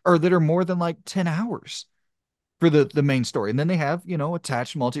like, or that are more than like 10 hours for the main story. And then they have,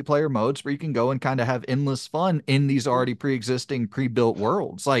 attached multiplayer modes where you can go and kind of have endless fun in these already pre-existing, pre-built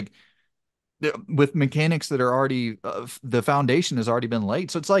worlds. Like with mechanics that are already, the foundation has already been laid.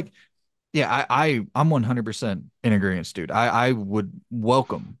 So it's like, yeah, I'm 100% in agreement, dude. I would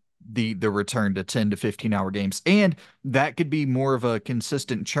welcome the return to 10 to 15-hour games. And that could be more of a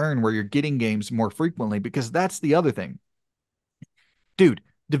consistent churn where you're getting games more frequently because that's the other thing. Dude,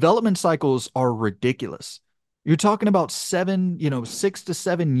 development cycles are ridiculous. You're talking about 6 to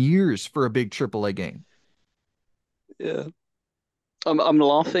 7 years for a big AAA game. Yeah. I'm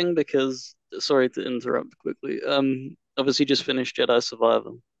laughing because sorry to interrupt quickly. Obviously just finished Jedi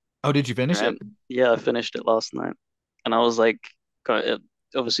Survivor. Oh, did you finish Right? it? Yeah, I finished it last night. And I was like,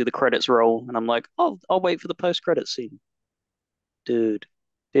 obviously the credits roll, and I'm like, oh, I'll wait for the post credit scene, dude.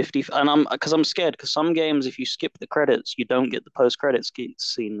 50, and I'm scared because some games, if you skip the credits, you don't get the post credits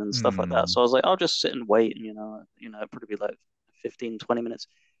scene and stuff like that. Hmm. So I was like, I'll just sit and wait, and it'd probably be like 15, 20 minutes.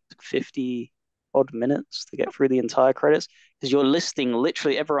 It took 50 odd minutes to get through the entire credits because you're listing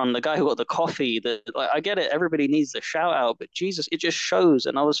literally everyone. The guy who got the coffee, like, I get it, everybody needs a shout out, but Jesus, it just shows.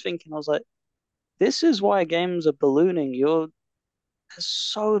 And I was thinking, I was like, this is why games are ballooning. There's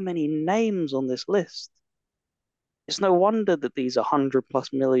so many names on this list. It's no wonder that these are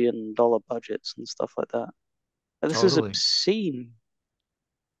 $100+ million budgets and stuff like that. This is Totally. obscene.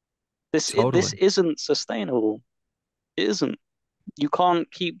 This Totally. isn't sustainable. It isn't. You can't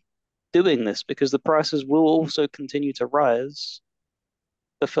keep doing this because the prices will also continue to rise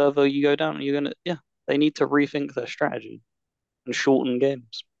the further you go down. Yeah, they need to rethink their strategy and shorten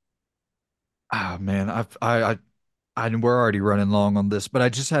games. Oh man, we're already running long on this, but I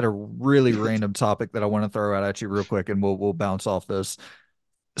just had a really random topic that I want to throw out at you real quick, and we'll bounce off this.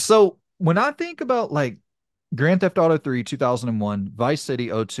 So when I think about like Grand Theft Auto 3, 2001, Vice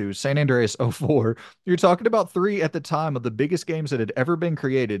City '02, San Andreas '04, you're talking about three at the time of the biggest games that had ever been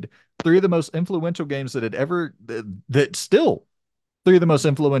created, three of the most influential games that had ever, that still three of the most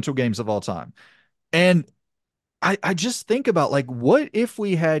influential games of all time. And I just think about like, what if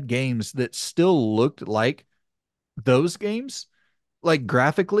we had games that still looked like those games, like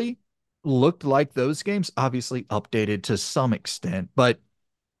graphically looked like those games, obviously updated to some extent, but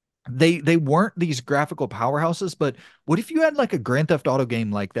they weren't these graphical powerhouses. But what if you had like a Grand Theft Auto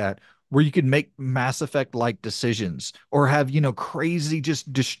game like that where you could make Mass Effect like decisions or have, crazy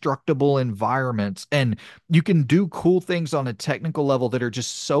just destructible environments, and you can do cool things on a technical level that are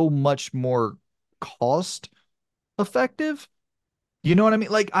just so much more cost effective? You know what I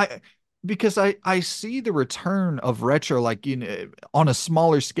mean? Like because I see the return of retro, like, on a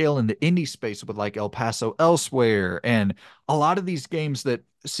smaller scale in the indie space with like El Paso Elsewhere and a lot of these games that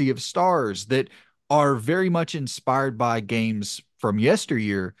Sea of Stars that are very much inspired by games from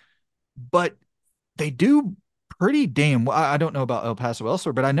yesteryear, but they do pretty damn well. I don't know about El Paso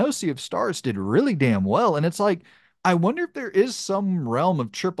Elsewhere, but I know Sea of Stars did really damn well. And it's like, I wonder if there is some realm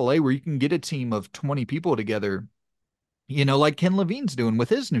of AAA where you can get a team of 20 people together, like Ken Levine's doing with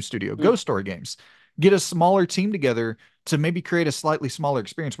his new studio, Mm. Ghost Story Games. Get a smaller team together to maybe create a slightly smaller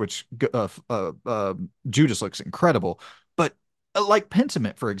experience, which Judas looks incredible. But like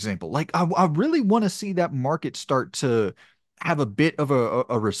Pentiment, for example, like I really want to see that market start to have a bit of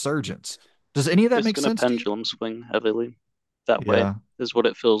a resurgence. Does any of that It's make going to sense to you? pendulum swing heavily that way, Yeah. is what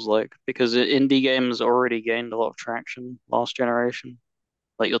it feels like. Because indie games already gained a lot of traction last generation.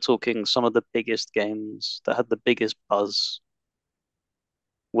 Like you're talking some of the biggest games that had the biggest buzz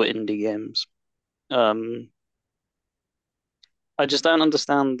were indie games. Um, I just don't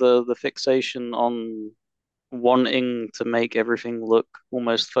understand the fixation on wanting to make everything look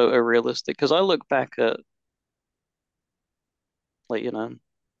almost photorealistic. Because I look back at like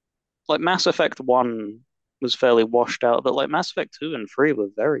like Mass Effect 1 was fairly washed out, but like Mass Effect 2 and 3 were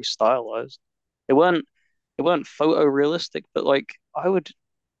very stylized. They weren't they weren't photorealistic, but like I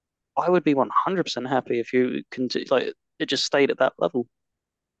would be 100% happy if you continue like it just stayed at that level.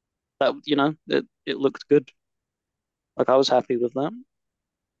 That it looked good. Like I was happy with that.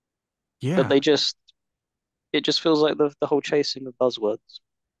 But Yeah. it just feels like the whole chasing of buzzwords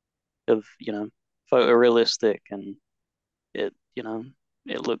of, photorealistic and it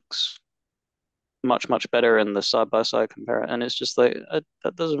it looks much, much better in the side by side comparison. And it's just like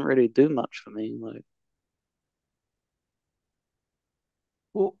that doesn't really do much for me. Like,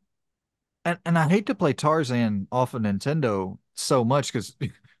 Well, and I hate to play Tarzan off of Nintendo so much because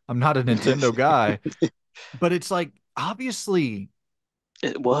I'm not a Nintendo guy, but it's like obviously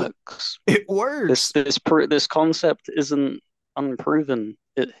it works. it This works. this this concept isn't unproven.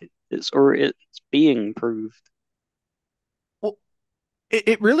 It's being proved. Well,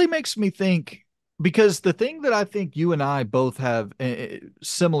 it really makes me think, because the thing that I think you and I both have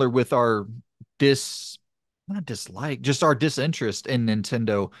similar with our dis not dislike, just our disinterest in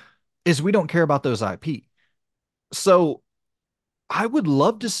Nintendo, is we don't care about those IP. So I would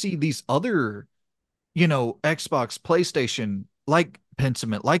love to see these other, Xbox, PlayStation, like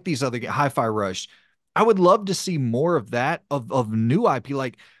Pentiment, like these other Hi-Fi Rush. I would love to see more of that of new IP.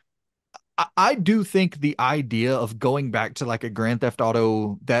 Like I do think the idea of going back to like a Grand Theft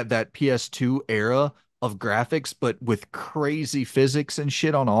Auto, that PS2 era of graphics, but with crazy physics and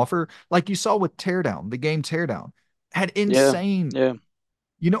shit on offer, like you saw with Teardown, the game Teardown had Yeah, insane, yeah.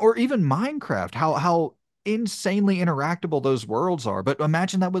 or even Minecraft, how insanely interactable those worlds are. But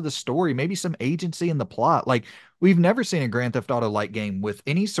imagine that with a story, maybe some agency in the plot. Like we've never seen a Grand Theft Auto like game with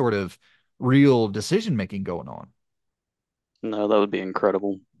any sort of real decision making going on. No, that would be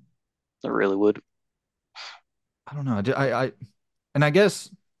incredible. That really would. I don't know. And I guess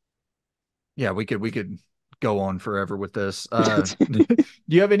yeah, we could go on forever with this. Do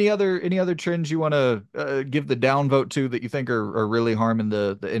you have any other trends you want to give the downvote to that you think are really harming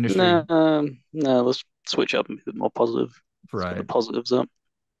the industry? No, no, let's switch up and be a bit more positive. Let's get the Right. positives up.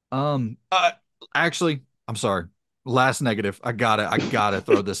 Um, uh, actually, I'm sorry. Last negative. I gotta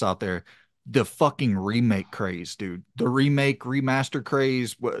throw this out there. The fucking remake craze, dude. The remake remaster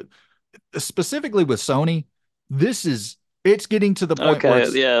craze, specifically with Sony. This is it's getting to the point where Okay,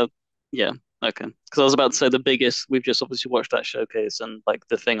 it's yeah, yeah, okay. Because I was about to say the biggest. We've just obviously watched that showcase, and like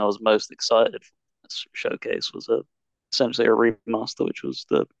the thing I was most excited for this showcase was essentially a remaster, which was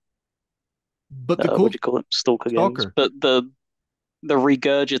the but the what do cool you call it, Stalker games. Stalker. But the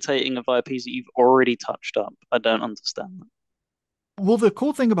regurgitating of IPs that you've already touched up, I don't understand Well, the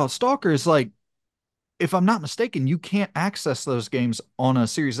cool thing about Stalker is like, if I'm not mistaken, you can't access those games on a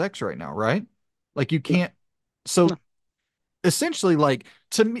Series X right now, right? Like you that. can't. No, So essentially, like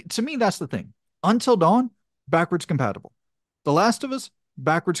to me, that's the thing. Until Dawn, backwards compatible. The Last of Us,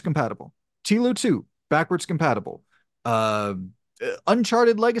 backwards compatible. Tilo 2, backwards compatible. Uh,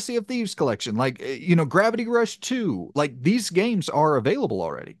 Uncharted Legacy of Thieves collection, like Gravity Rush 2, like these games are available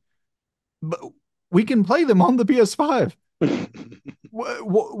already. But we can play them on the PS5.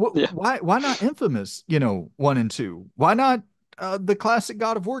 no. Yeah. Why not Infamous, 1 and 2? Why not the classic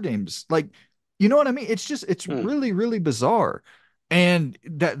God of War games? Like, you know what I mean? It's Hmm. really, really bizarre. And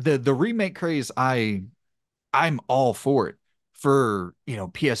that the remake craze, I'm all for it for,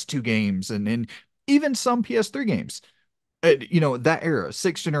 PS2 games and even some PS3 games. That era,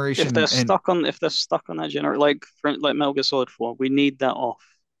 sixth generation and If they're stuck on that like like Metal Gear Solid 4, we need that off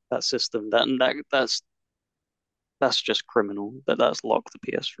that system. That's just criminal. That's locked the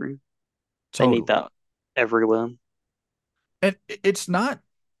PS3. They need totally. that everywhere. And it's not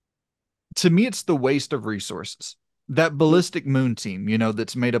to me, it's the waste of resources. That Hmm. ballistic moon team,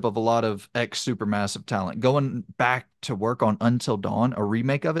 that's made up of a lot of ex supermassive talent, going back to work on Until Dawn, a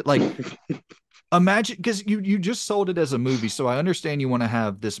remake of it. Like, imagine because you just sold it as a movie, so I understand you want to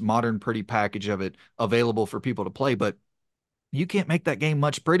have this modern, pretty package of it available for people to play, but you can't make that game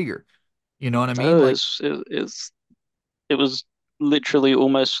much prettier. You know what I mean? Oh, Like, it was literally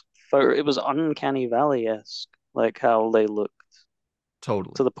almost it was Uncanny Valley-esque, like how they look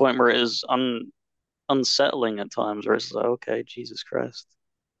totally. to the point where it is unsettling at times, where it's like, okay, Jesus Christ.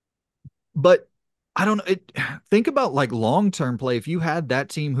 But I don't know. Think about like long-term play. If you had that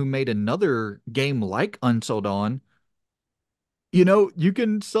team who made another game like Until Dawn, you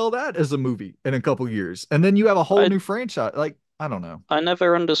can sell that as a movie in a couple years, and then you have a whole I new franchise. Like, I don't know. I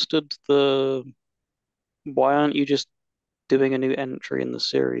never understood the why aren't you just doing a new entry in the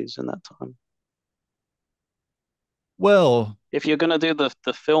series in that time? Well, If you're gonna do the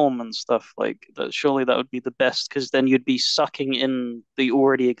film and stuff like that, surely that would be the best because then you'd be sucking in the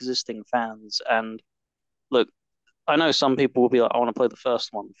already existing fans. And look, I know some people will be like, I want to play the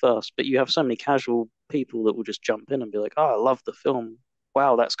first one first, but you have so many casual people that will just jump in and be like, oh, I love the film.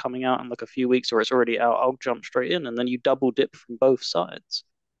 Wow, that's coming out in like a few weeks or it's already out. I'll jump straight in. And then you double dip from both sides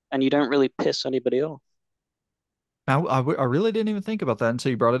and you don't really piss anybody off. I really didn't even think about that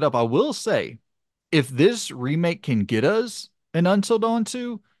until you brought it up. I will say, if this remake can get us an Until Dawn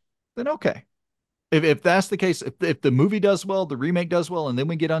 2, then okay. If that's the case, if the movie does well, the remake does well, and then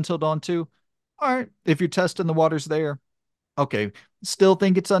we get Until Dawn 2, all right. If you're testing the waters there, okay. Still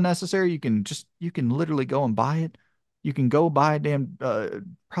think it's unnecessary. You can literally go and buy it. You can go buy a damn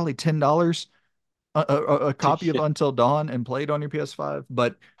probably $10 a copy of Yeah. Until Dawn and play it on your PS5.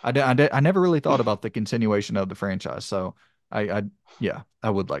 But I never really thought about the continuation of the franchise. So I yeah, I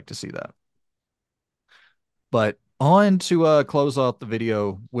would like to see that. But on to close off the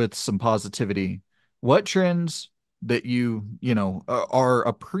video with some positivity. What trends that are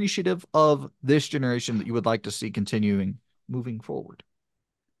appreciative of this generation that you would like to see continuing moving forward?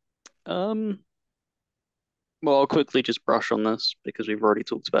 Um, well, I'll quickly just brush on this because we've already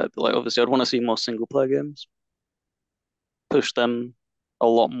talked about it. But like, obviously, I'd want to see more single player games, push them a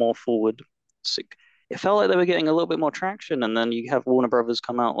lot more forward. It felt like they were getting a little bit more traction, and then you have Warner Brothers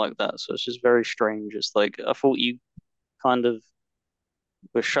come out like that. So it's just very strange. It's like I thought you kind of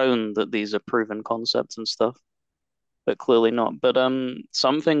were shown that these are proven concepts and stuff, but clearly not. But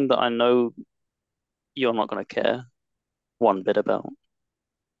something that I know you're not going to care one bit about,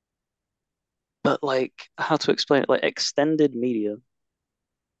 but like how to explain it, like extended media.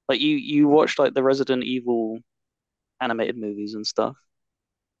 Like you watch like the Resident Evil animated movies and stuff.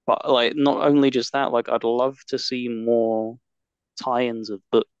 But like not only just that, like I'd love to see more tie-ins of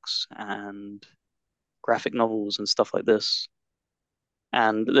books and graphic novels and stuff like this.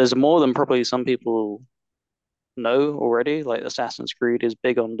 And there's more than probably some people know already. Like Assassin's Creed is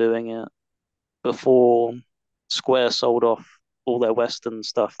big on doing it. Before Square sold off all their Western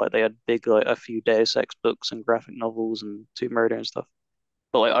stuff, like they had big like a few Deus Ex books and graphic novels and Tomb Raider and stuff.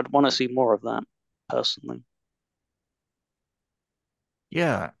 But like I'd want to see more of that personally.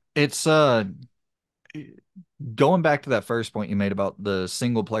 Yeah, it's going back to that first point you made about the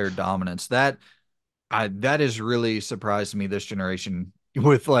single player dominance. That has really surprised me this generation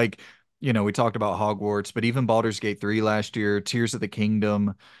with like, we talked about Hogwarts, but even Baldur's Gate 3 last year, Tears of the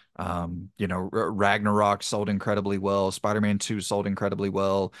Kingdom, Ragnarok sold incredibly well, Spider-Man 2 sold incredibly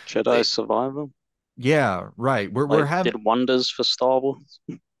well. Jedi It, Survivor yeah, right. We're like having did wonders for Star Wars.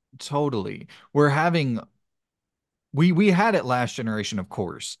 totally. We're having we had it last generation, of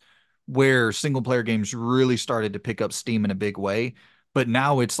course, where single player games really started to pick up steam in a big way. But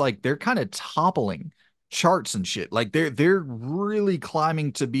now it's like they're kind of toppling charts and shit. Like they're really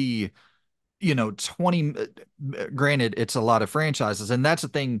climbing to be, 20 granted, it's a lot of franchises, and that's the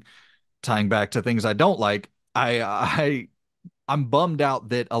thing tying back to things I don't like. I'm bummed out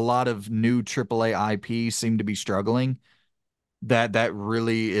that a lot of new AAA IP seem to be struggling. That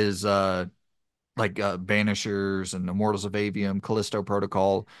really is like Banishers and Immortals of Avium, Callisto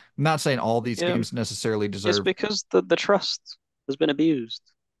Protocol. I'm not saying all these Yeah, games necessarily it's deserve, because the trust has been abused.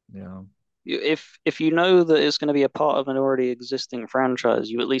 you know, If you know that it's going to be a part of an already existing franchise,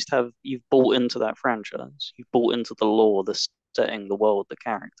 you at least you've bought into that franchise. You've bought into the lore, the setting, the world, the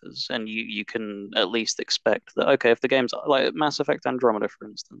characters, and you can at least expect that okay, if the game's like Mass Effect Andromeda, for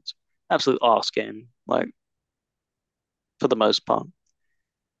instance, absolute arse game, like for the most part.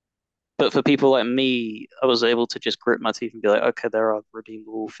 But for people like me, I was able to just grit my teeth and be like, okay, there are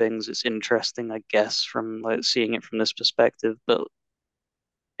redeemable things. It's interesting, I guess, from like seeing it from this perspective. But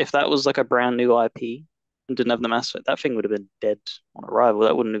if that was like a brand new IP and didn't have the Mass Effect, that thing would have been dead on arrival.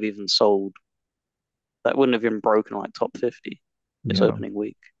 That wouldn't have even sold. That wouldn't have even broken like top 50 its yeah, opening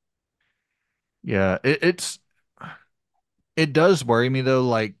week. yeah. It does worry me though.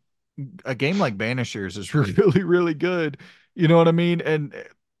 Like a game like Banishers is really, really good. You know what I mean? And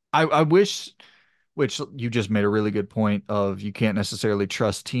I wish, which you just made a really good point of you can't necessarily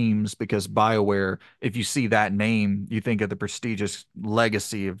trust teams because BioWare, if you see that name, you think of the prestigious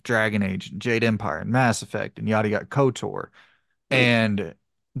legacy of Dragon Age and Jade Empire and Mass Effect and yada yada KOTOR. And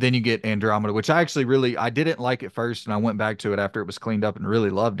then you get Andromeda, which I didn't like at first, and I went back to it after it was cleaned up and really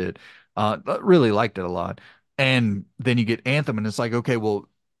loved it. Really liked it a lot. And then you get Anthem, and it's like, okay, well,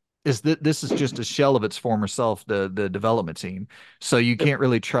 this is just a shell of its former self, the development team. So you Yep. can't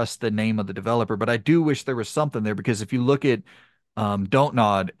really trust the name of the developer. But I do wish there was something there because if you look at Don't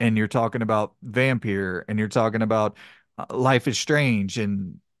Nod and you're talking about Vampire and you're talking about Life is Strange,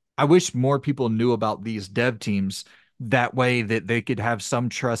 and I wish more people knew about these dev teams that way that they could have some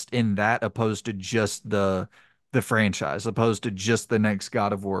trust in that opposed to just the franchise, opposed to just the next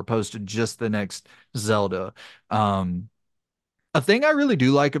God of War, opposed to just the next Zelda. Um, a thing I really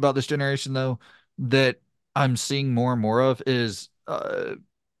do like about this generation, though, that I'm seeing more and more of is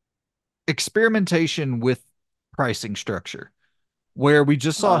experimentation with pricing structure. Where we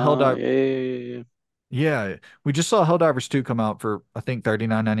just saw Yeah, yeah, yeah. yeah, we just saw Helldivers 2 come out for I think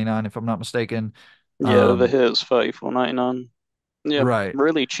 39.99 if I'm not mistaken. Yeah, over Um, here it's 34.99. Yeah, right,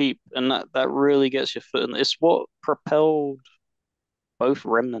 really cheap, and that really gets your foot in. It's what propelled both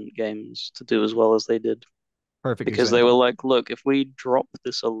Remnant games to do as well as they did perfect because they were example. like, look, if we drop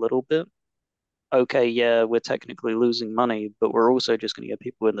this a little bit, okay, yeah, we're technically losing money, but we're also just going to get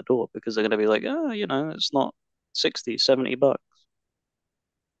people in the door because they're going to be like, oh, it's not 60, $70.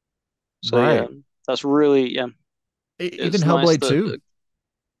 So yeah, Right. that's really, yeah, Even it's nice Hellblade that, 2,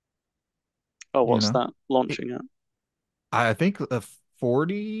 oh, you what's know. that It, launching at? I think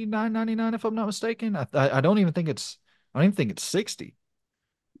 49.99 if I'm not mistaken. I don't even think it's 60.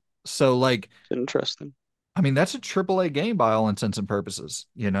 So like, It's interesting. I mean, that's a triple A game by all intents and purposes,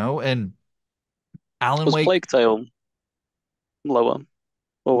 and Alan Was Wake, Plague Tale lower,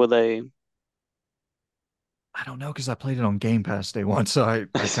 or were they? I don't know because I played it on Game Pass day one, so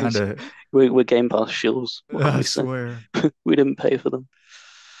I kind of We're Game Pass shills. What can I we say? swear. We didn't pay for them.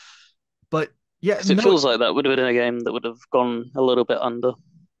 But yeah, Because it no, feels like that would have been a game that would have gone a little bit under.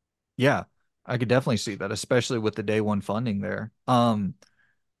 yeah, I could definitely see that, especially with the day one funding there.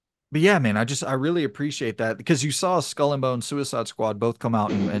 But yeah, man, I really appreciate that because you saw Skull and Bones, Suicide Squad both come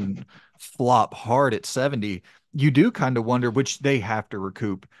out and flop hard at 70. you do kind of wonder, which they have to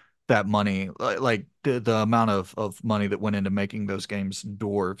recoup that money, like the amount of money that went into making those games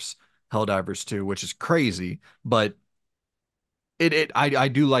dwarfs Helldivers 2, which is crazy. But I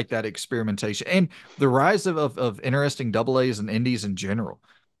do like that experimentation and the rise of interesting double A's and indies in general.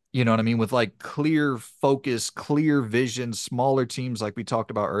 You know what I mean? With like clear focus, clear vision, smaller teams like we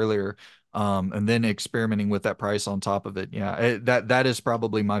talked about earlier. And then experimenting with that price on top of it. Yeah, that is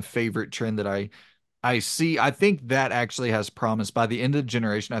probably my favorite trend that I see. I think that actually has promise. By the end of the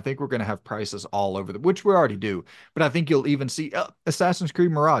generation, I think we're going to have prices all over the, which we already do. But I think you'll even see Assassin's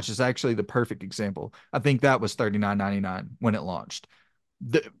Creed Mirage is actually the perfect example. I think that was 39.99 when it launched.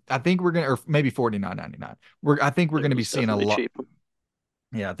 I think we're gonna, or maybe 49.99. I think we're It gonna be was seeing a definitely lot. cheaper.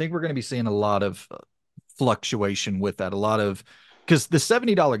 Yeah, I think we're gonna be seeing a lot of fluctuation with that. A lot of because the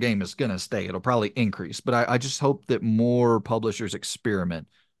 $70 game is gonna stay. It'll probably increase, but I just hope that more publishers experiment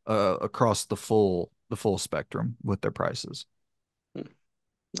across the full spectrum with their prices. Hmm,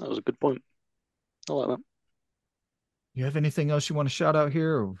 that was a good point. I like that. You have anything else you want to shout out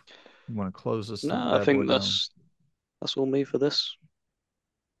here, or you want to close this No, I bad boy think down? that's all me for this.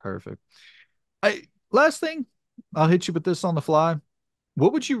 Perfect. I last thing, I'll hit you with this on the fly.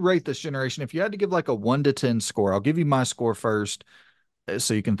 What would you rate this generation if you had to give like a 1 to 10 score? I'll give you my score first,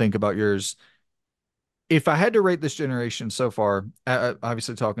 so you can think about yours. If I had to rate this generation so far,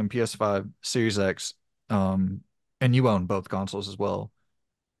 obviously talking PS5, Series X, um, and you own both consoles as well,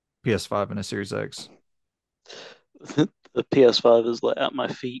 PS5 and a Series X. The PS5 is like at my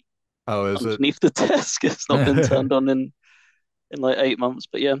feet Oh, is it? underneath the desk. It's not been turned on in like 8 months,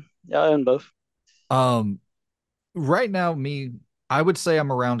 but yeah, yeah, I own both. Um, right now, I would say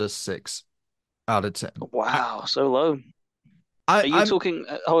I'm around a 6 out of 10. Wow, so low. Are you I'm talking?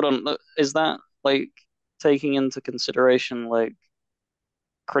 Hold on, is that like taking into consideration like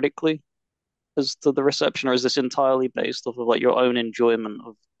critically as to the reception, or is this entirely based off of like your own enjoyment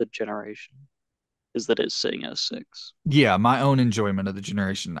of the generation? Is that it's sitting at a six? Yeah, my own enjoyment of the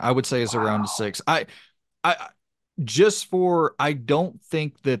generation, I would say is around a Wow. 6. I just for I don't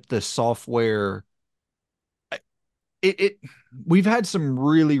think that the software it we've had some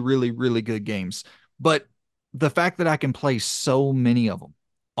really really good games, but the fact that I can play so many of them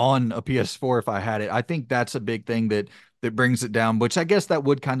on a PS4 if I had it, I think that's a big thing that brings it down, which I guess that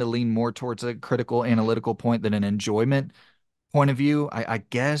would kind of lean more towards a critical analytical point than an enjoyment point of view. I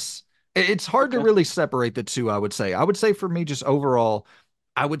guess it's hard to Okay. really separate the two, I would say for me just overall,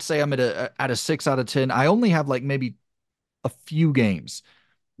 I would say I'm at a 6 out of 10. I only have like maybe a few games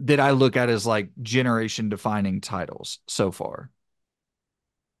that I look at as like generation defining titles so far.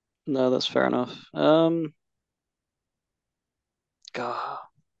 No, that's fair enough. God,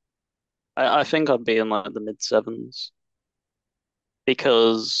 I think I'd be in like the mid sevens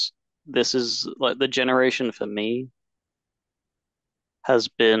because this is like the generation for me has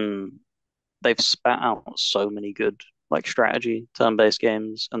been they've spat out so many good like strategy turn-based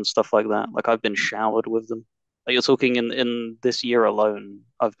games and stuff like that. Like I've been showered with them. Like you're talking in this year alone,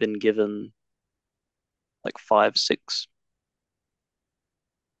 I've been given like five, six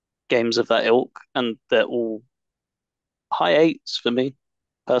games of that ilk, and they're all high eights for me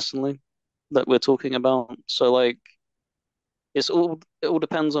personally that we're talking about. So like it all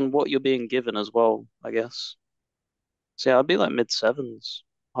depends on what you're being given as well, I guess. So yeah, I'd be like mid sevens,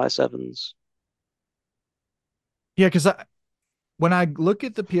 high sevens. Yeah, because when I look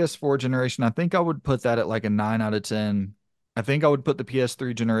at the PS4 generation, I think I would put that at like a 9 out of 10. I think I would put the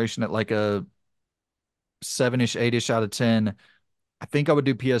PS3 generation at like a 7-ish, 8-ish out of 10. I think I would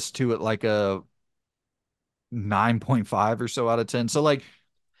do PS2 at like a 9.5 or so out of 10. So like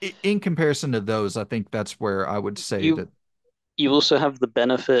in comparison to those, I think that's where I would say You that you also have the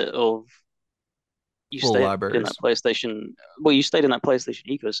benefit of you full stayed in that libraries. PlayStation. Well, you stayed in that PlayStation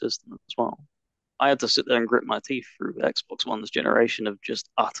ecosystem as well. I had to sit there and grit my teeth through Xbox One's generation of just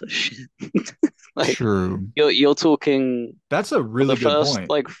utter shit. Like True. you're talking That's a for the really good first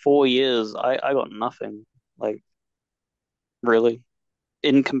point. like 4 years, I got nothing. Like really,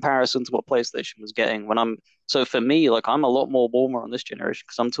 in comparison to what PlayStation was getting when I'm so for me, like I'm a lot more warmer on this generation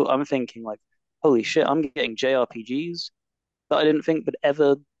because I'm thinking like, holy shit, I'm getting JRPGs that I didn't think would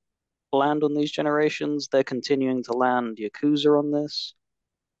ever land on these generations. They're continuing to land Yakuza on this.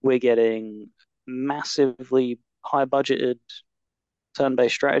 We're getting massively high budgeted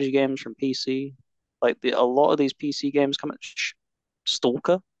turn-based strategy games from PC. Like a lot of these PC games come at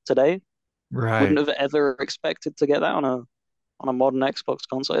Stalker today. Wouldn't Right. have ever expected to get that on a modern Xbox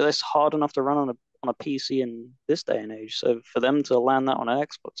console. It's hard enough to run on a PC in this day and age. So for them to land that on an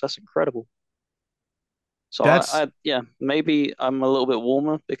Xbox, that's incredible. So That's yeah, maybe I'm a little bit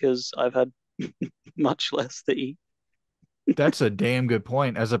warmer because I've had much less to eat. That's a damn good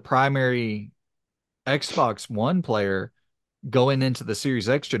point. As a primary Xbox One player going into the Series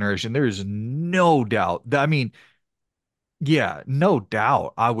X generation, there's no doubt. I mean, yeah, no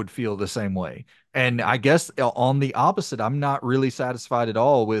doubt I would feel the same way. And I guess on the opposite, I'm not really satisfied at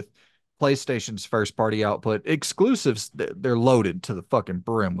all with PlayStation's first party output. Exclusives, they're loaded to the fucking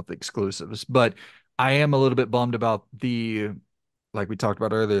brim with exclusives. But I am a little bit bummed about like we talked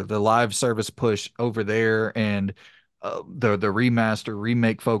about earlier, the live service push over there and the remaster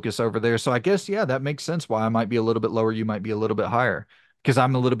remake focus over there. So I guess yeah, that makes sense why I might be a little bit lower, you might be a little bit higher. Because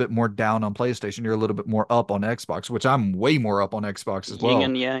I'm a little bit more down on PlayStation, you're a little bit more up on Xbox, which I'm way more up on Xbox as Yin well.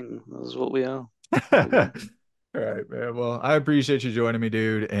 and yang, that's what we are. All right, man. Well, I appreciate you joining me,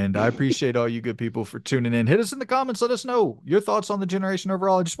 dude. And I appreciate all you good people for tuning in. Hit us in the comments. Let us know your thoughts on the generation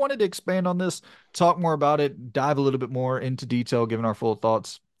overall. I just wanted to expand on this, talk more about it, dive a little bit more into detail, giving our full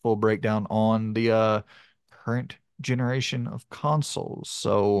thoughts, full breakdown on the current generation of consoles.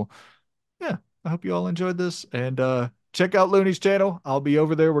 So, yeah, I hope you all enjoyed this. And check out Looney's channel. I'll be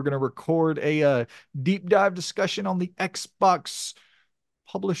over there. We're going to record a deep dive discussion on the Xbox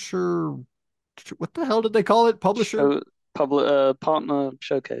publisher. What the hell did they call it? Publisher Show public partner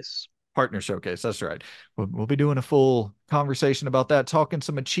showcase. partner showcase. That's right. We'll be doing a full conversation about that, talking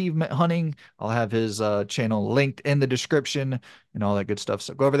some achievement hunting. I'll have his channel linked in the description and all that good stuff.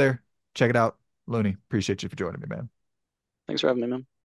 So go over there, check it out. Looney, appreciate you for joining me, man. Thanks for having me, man.